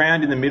dangerous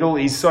ground in the middle,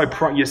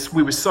 yes,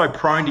 we were so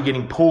prone to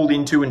getting pulled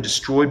into and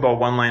destroyed by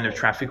one lane of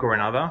traffic or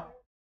another.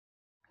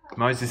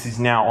 Moses is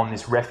now on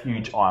this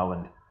refuge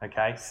island,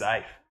 okay,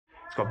 safe.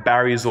 He's got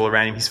barriers all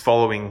around him. He's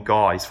following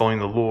God. He's following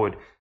the Lord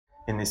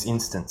in this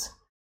instance.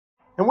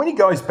 And when he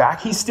goes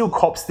back, he still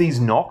cops these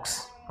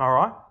knocks, all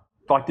right?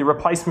 Like the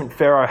replacement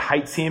Pharaoh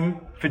hates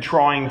him for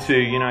trying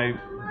to,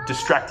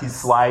 distract his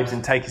slaves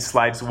and take his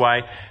slaves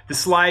away. The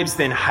slaves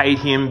then hate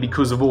him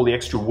because of all the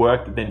extra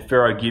work that then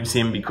Pharaoh gives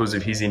him because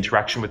of his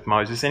interaction with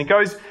Moses. And it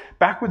goes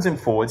backwards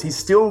and forwards. He's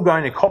still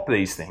going to cop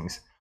these things.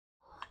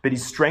 But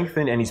he's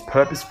strengthened and he's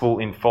purposeful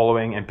in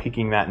following and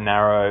picking that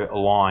narrow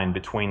line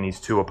between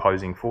these two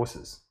opposing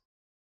forces.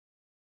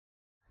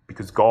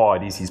 Because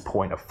God is his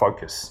point of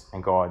focus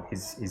and God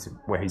is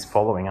where he's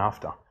following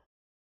after.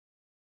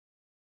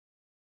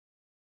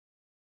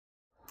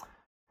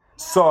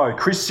 So,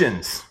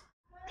 Christians,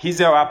 here's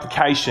our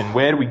application.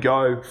 Where do we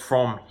go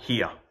from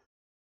here?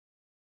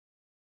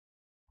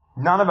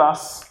 None of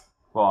us,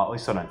 well, at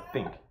least I don't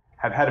think,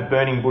 have had a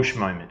burning bush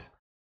moment.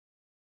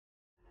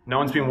 No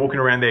one's been walking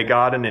around their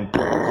garden and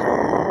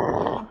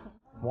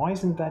why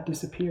isn't that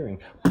disappearing?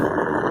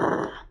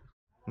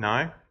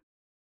 No?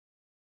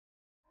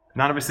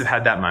 None of us have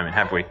had that moment,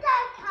 have we?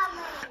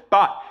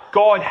 But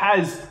God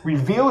has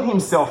revealed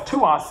himself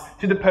to us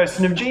through the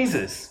person of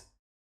Jesus.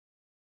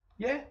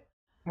 Yeah?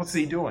 What's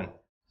he doing?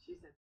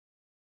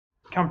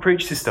 Come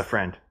preach, sister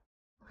friend.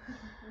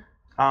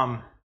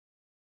 God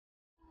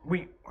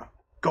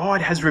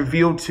has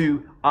revealed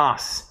to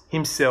us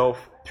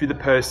himself through the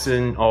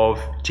person of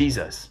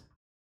Jesus.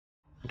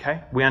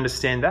 Okay? We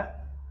understand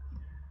that?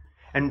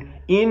 And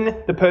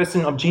in the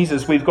person of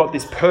Jesus, we've got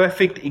this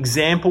perfect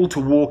example to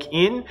walk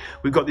in,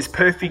 we've got this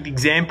perfect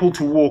example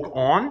to walk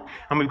on,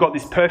 and we've got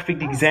this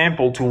perfect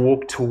example to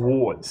walk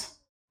towards.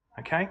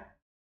 Okay?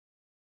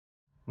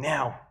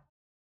 Now,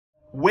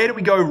 where do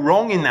we go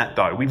wrong in that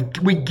though?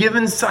 We're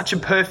given such a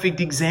perfect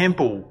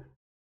example.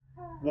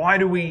 Why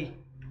do we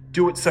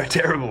do it so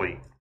terribly?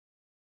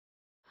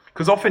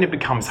 Because often it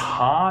becomes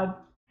hard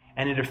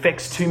and it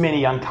affects too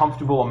many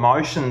uncomfortable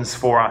emotions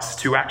for us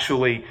to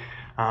actually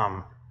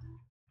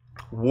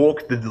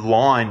walk the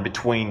line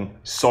between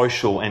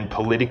social and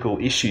political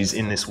issues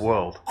in this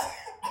world,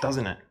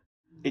 doesn't it?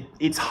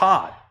 It's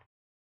hard.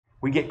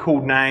 We get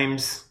called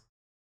names.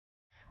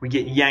 We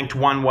get yanked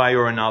one way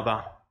or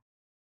another.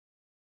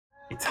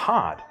 It's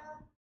hard.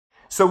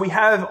 So we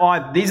have,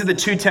 these are the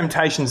two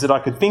temptations that I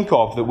could think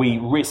of that we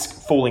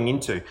risk falling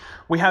into.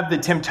 We have the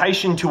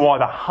temptation to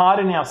either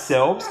harden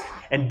ourselves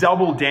and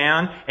double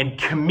down and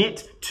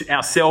commit to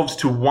ourselves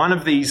to one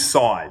of these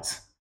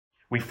sides.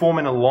 We form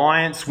an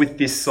alliance with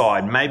this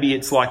side. Maybe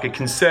it's like a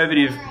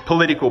conservative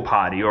political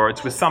party or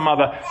it's with some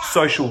other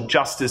social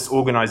justice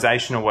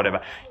organisation or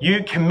whatever.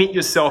 You commit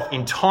yourself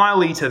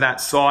entirely to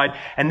that side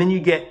and then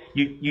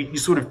you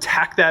sort of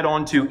tack that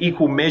on to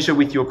equal measure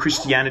with your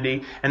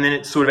Christianity, and then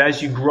it's sort of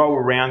as you grow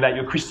around that,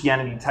 your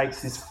Christianity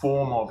takes this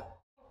form of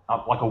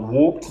like a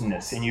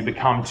warpedness and you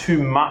become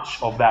too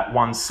much of that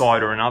one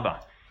side or another.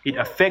 It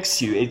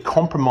affects you. It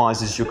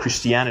compromises your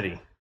Christianity.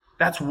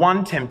 That's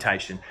one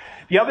temptation.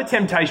 The other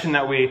temptation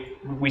that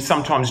we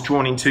sometimes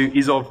drawn into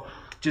is of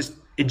just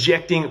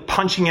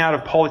punching out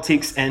of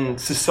politics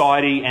and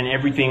society and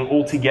everything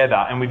altogether.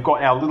 And we've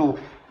got our little,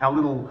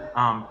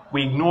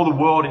 we ignore the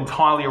world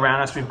entirely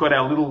around us. We've got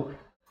our little,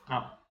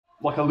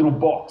 like a little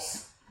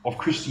box of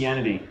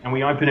Christianity, and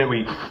we open it,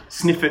 we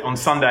sniff it on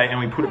Sunday and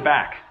we put it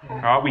back. All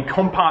right? We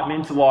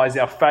compartmentalise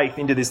our faith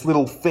into this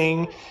little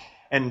thing,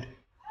 and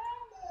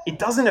it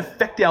doesn't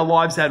affect our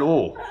lives at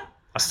all,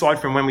 aside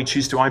from when we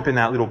choose to open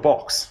that little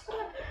box.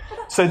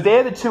 So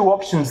they're the two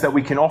options that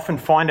we can often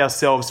find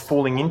ourselves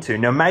falling into.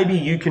 Now, maybe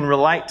you can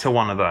relate to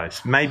one of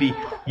those. Maybe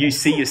you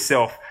see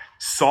yourself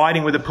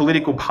siding with a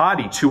political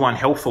party too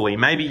unhealthily.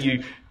 Maybe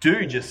you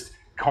do just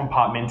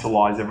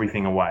compartmentalise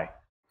everything away.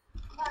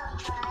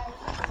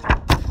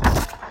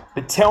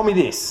 But tell me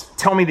this,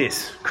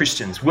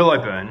 Christians,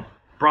 Willowburn,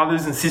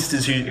 brothers and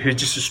sisters who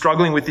just are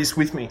struggling with this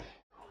with me.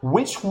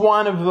 Which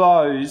one of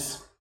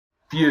those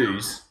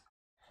views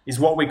is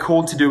what we're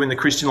called to do in the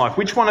Christian life?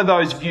 Which one of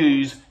those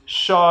views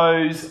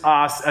shows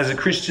us as a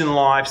Christian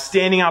life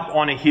standing up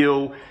on a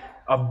hill,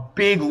 a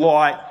big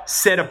light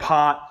set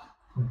apart,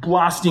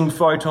 blasting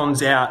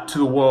photons out to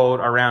the world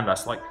around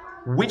us? Like,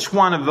 which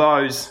one of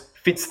those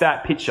fits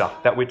that picture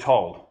that we're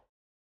told?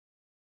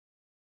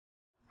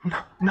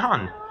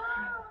 None.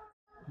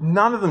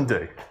 None of them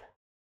do.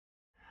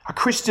 A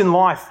Christian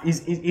life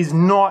is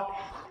not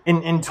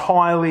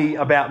entirely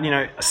about,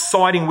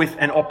 siding with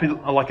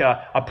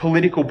a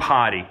political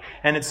party,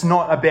 and it's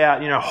not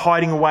about,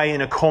 hiding away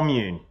in a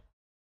commune.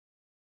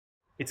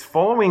 It's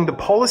following the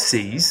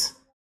policies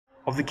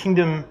of the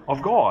kingdom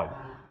of God.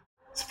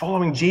 It's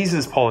following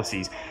Jesus'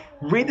 policies.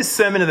 Read the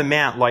Sermon on the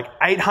Mount like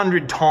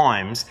 800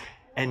 times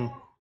and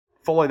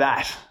follow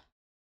that.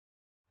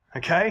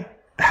 Okay?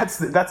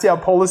 That's our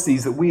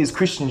policies that we as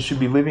Christians should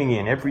be living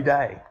in every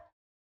day.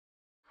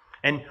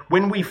 And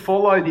when we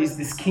follow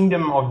this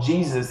kingdom of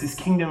Jesus, this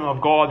kingdom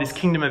of God, this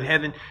kingdom of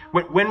heaven,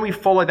 when we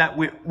follow that,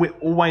 we're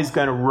always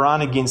going to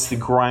run against the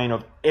grain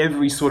of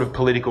every sort of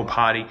political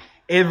party,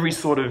 every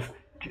sort of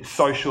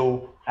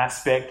social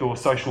aspect or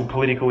social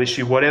political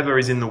issue, whatever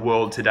is in the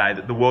world today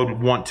that the world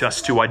would want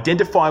us to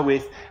identify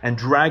with and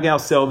drag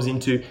ourselves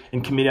into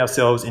and commit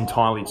ourselves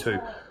entirely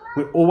to.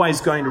 We're always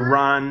going to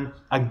run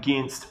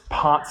against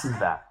parts of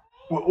that.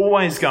 We're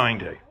always going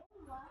to.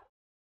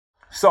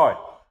 So,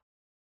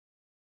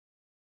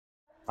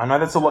 I know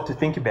that's a lot to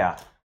think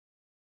about.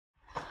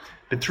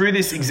 But through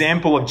this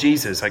example of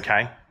Jesus,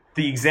 okay,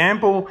 the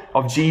example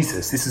of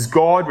Jesus, this is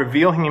God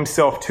revealing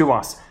himself to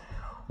us,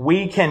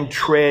 we can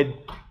tread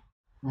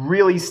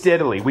really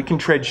steadily. We can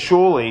tread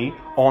surely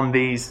on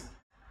these,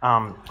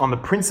 on the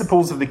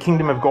principles of the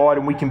kingdom of God,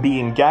 and we can be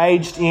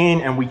engaged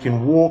in, and we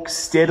can walk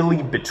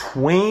steadily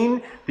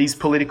between these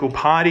political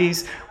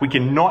parties. We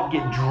can not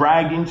get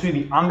dragged into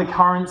the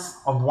undercurrents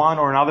of one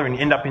or another and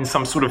end up in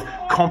some sort of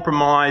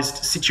compromised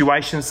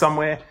situation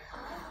somewhere.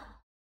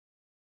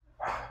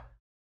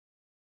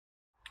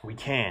 We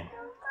can.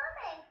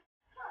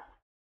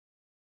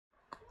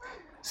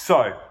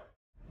 So,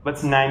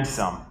 let's name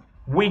some.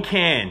 We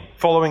can,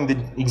 following the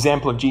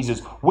example of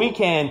Jesus, we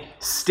can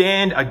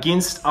stand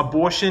against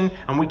abortion,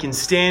 and we can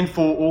stand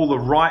for all the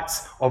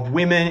rights of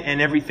women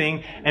and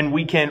everything, and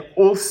we can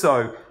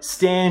also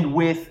stand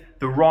with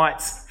the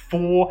rights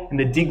for and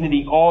the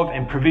dignity of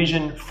and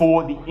provision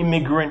for the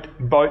immigrant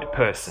boat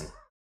person.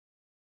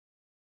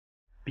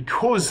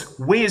 Because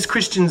we as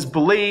Christians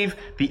believe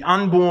the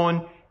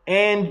unborn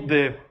and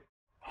the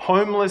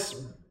homeless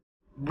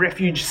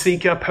refuge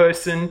seeker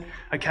person,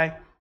 okay,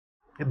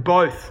 they're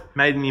both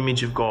made in the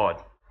image of God.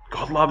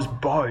 God loves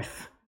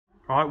both,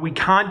 right? We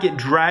can't get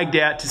dragged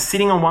out to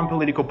sitting on one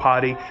political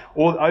party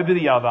or over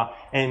the other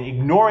and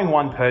ignoring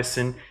one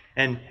person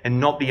and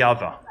not the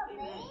other,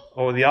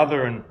 or the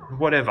other and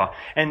whatever.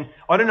 And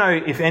I don't know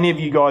if any of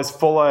you guys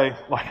follow,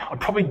 like,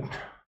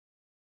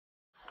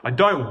 I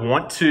don't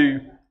want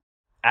to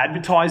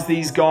advertise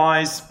these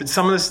guys, but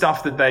some of the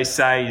stuff that they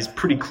say is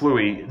pretty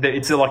cluey.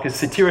 It's like a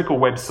satirical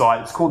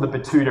website. It's called the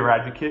Batuta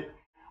Advocate.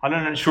 I'm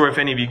not sure if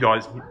any of you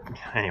guys,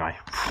 anyway,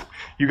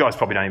 you guys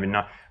probably don't even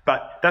know,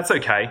 but that's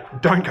okay.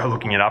 Don't go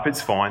looking it up.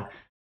 It's fine.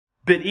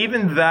 But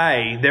even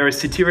they're a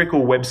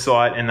satirical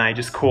website, and they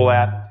just call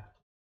out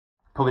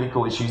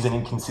political issues and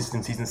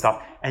inconsistencies and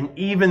stuff. And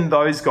even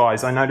those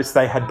guys, I noticed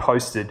they had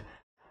posted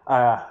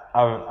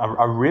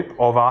a rip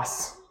of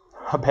us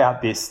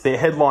about this. Their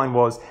headline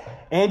was,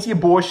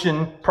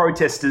 "Anti-abortion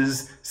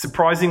protesters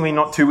surprisingly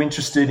not too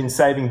interested in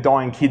saving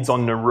dying kids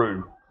on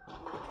Nauru."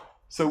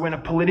 So when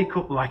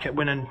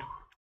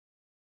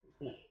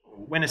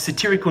when a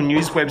satirical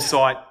news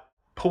website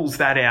pulls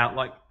that out,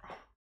 like,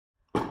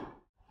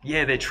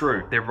 yeah, they're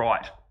true, they're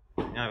right.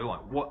 You know,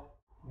 like, what?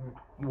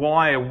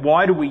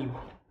 Why do we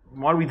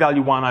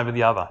value one over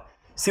the other?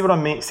 See what I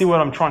mean? See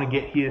what I'm trying to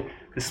get here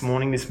this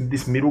morning?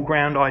 This middle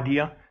ground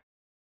idea.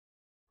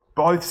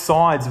 Both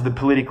sides of the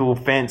political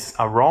fence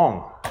are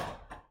wrong.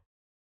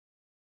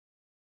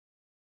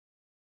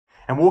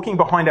 And walking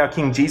behind our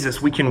King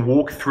Jesus, we can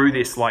walk through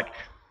this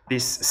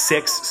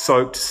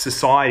sex-soaked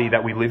society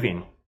that we live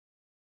in.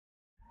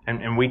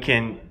 And we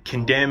can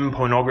condemn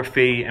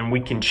pornography, and we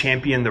can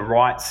champion the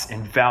rights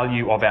and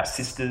value of our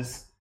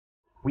sisters.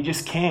 We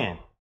just can.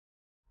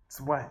 It's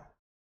the way.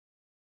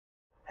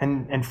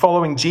 And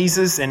following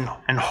Jesus and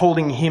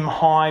holding him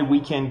high,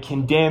 we can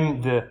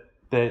condemn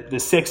the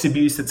sex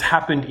abuse that's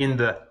happened in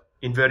the,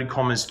 inverted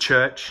commas,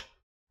 church,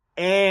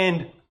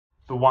 and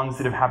the ones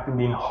that have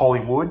happened in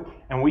Hollywood.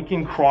 And we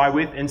can cry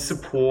with and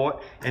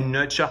support and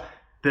nurture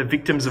the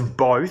victims of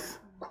both,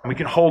 and we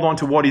can hold on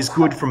to what is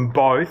good from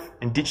both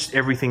and ditch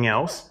everything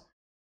else.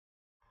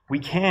 We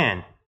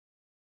can.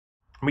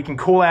 We can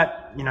call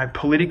out,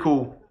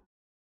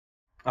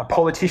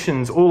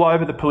 politicians all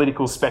over the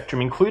political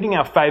spectrum, including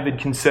our favoured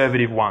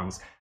conservative ones,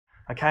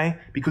 okay?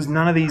 Because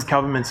none of these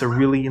governments are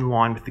really in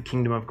line with the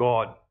kingdom of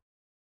God.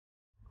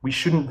 We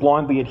shouldn't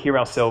blindly adhere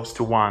ourselves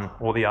to one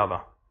or the other,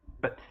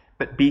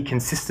 but be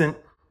consistent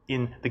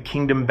in the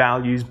kingdom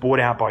values brought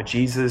out by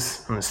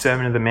Jesus on the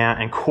Sermon on the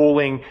Mount, and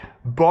calling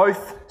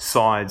both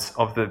sides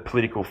of the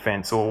political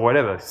fence, or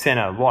whatever,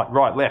 centre,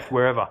 right, left,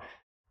 wherever,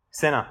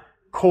 centre,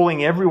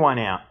 calling everyone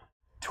out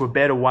to a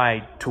better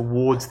way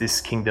towards this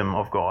kingdom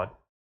of God.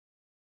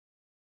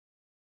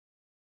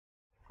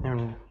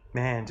 And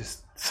man,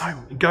 just so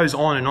it goes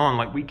on and on.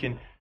 Like we can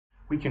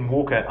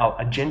walk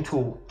a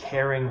gentle,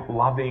 caring,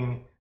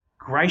 loving,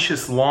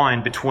 gracious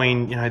line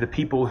between the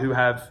people who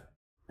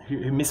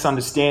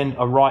misunderstand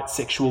a right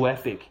sexual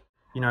ethic.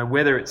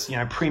 Whether it's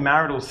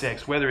premarital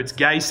sex, whether it's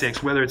gay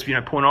sex, whether it's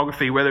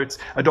pornography, whether it's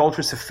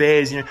adulterous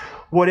affairs,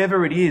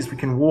 whatever it is, we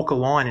can walk a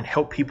line and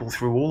help people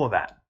through all of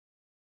that.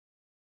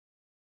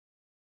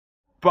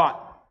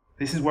 But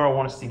this is where I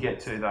want us to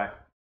get to, though.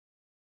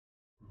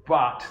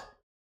 But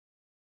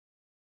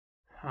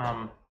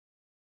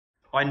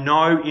I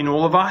know in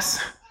all of us,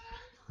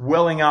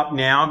 welling up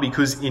now,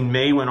 because in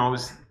me, when I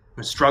was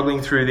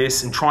struggling through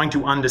this and trying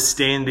to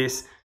understand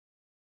this,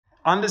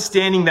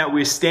 understanding that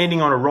we're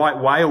standing on a right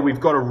way or we've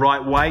got a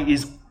right way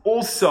is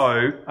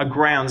also a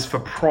grounds for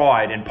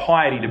pride and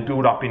piety to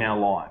build up in our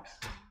lives.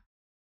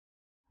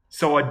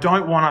 So I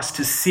don't want us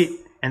to sit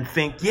and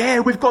think, yeah,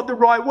 we've got the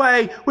right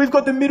way, we've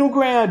got the middle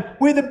ground,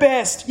 we're the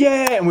best,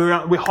 yeah, and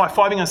we're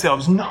high-fiving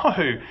ourselves.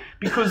 No,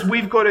 because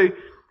we've got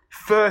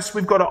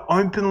to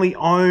openly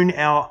own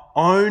our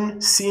own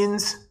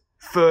sins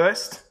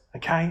first,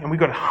 okay? And we've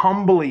got to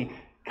humbly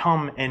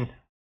come and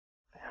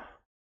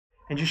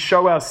just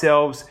show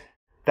ourselves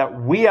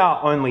that we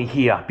are only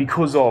here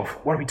because of,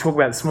 what did we talk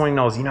about this morning,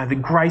 Noels? The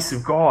grace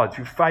of God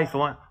through faith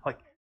alone. Like,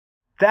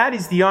 that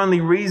is the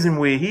only reason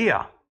we're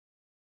here.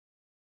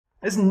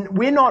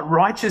 We're not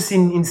righteous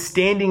in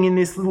standing in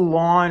this little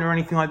line or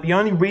anything like that. The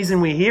only reason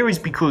we're here is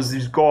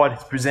because God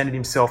has presented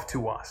himself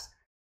to us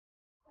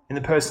in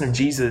the person of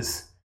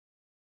Jesus.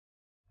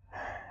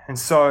 And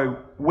so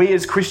we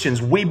as Christians,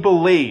 we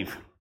believe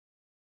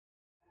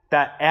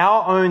that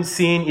our own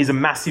sin is a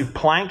massive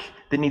plank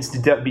that needs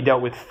to be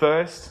dealt with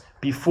first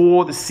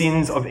before the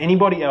sins of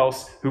anybody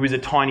else who is a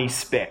tiny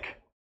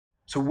speck.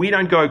 So we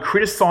don't go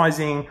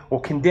criticizing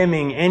or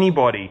condemning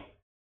anybody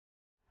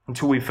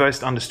until we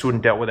first understood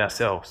and dealt with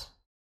ourselves.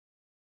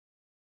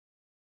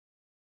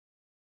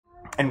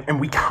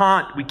 And we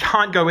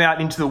can't go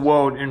out into the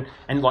world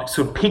and like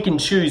sort of pick and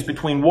choose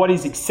between what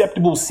is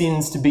acceptable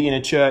sins to be in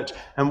a church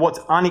and what's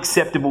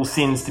unacceptable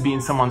sins to be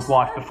in someone's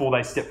life before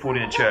they step foot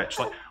in a church.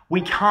 Like,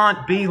 we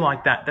can't be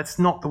like that. That's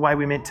not the way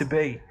we're meant to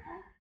be.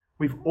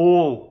 We've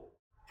all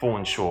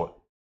fallen short.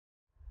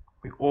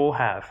 We all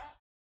have.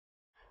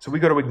 So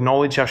we've got to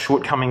acknowledge our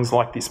shortcomings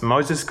like this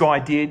Moses guy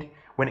did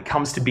when it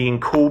comes to being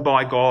called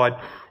by God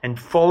and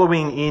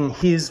following in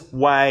his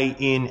way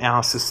in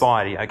our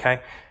society,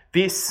 okay?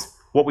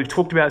 What we've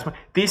talked about,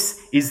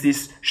 this is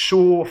this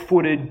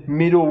sure-footed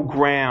middle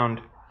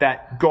ground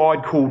that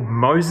God called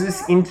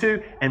Moses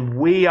into, and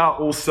we are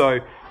also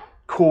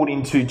called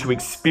into to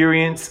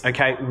experience,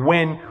 okay,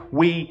 when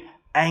we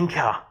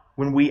anchor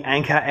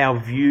our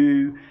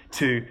view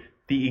to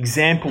the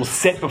example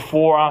set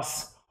before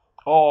us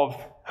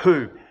of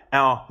who?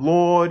 Our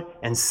Lord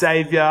and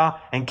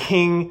Saviour and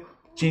King,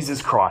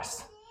 Jesus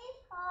Christ.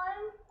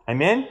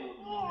 Amen?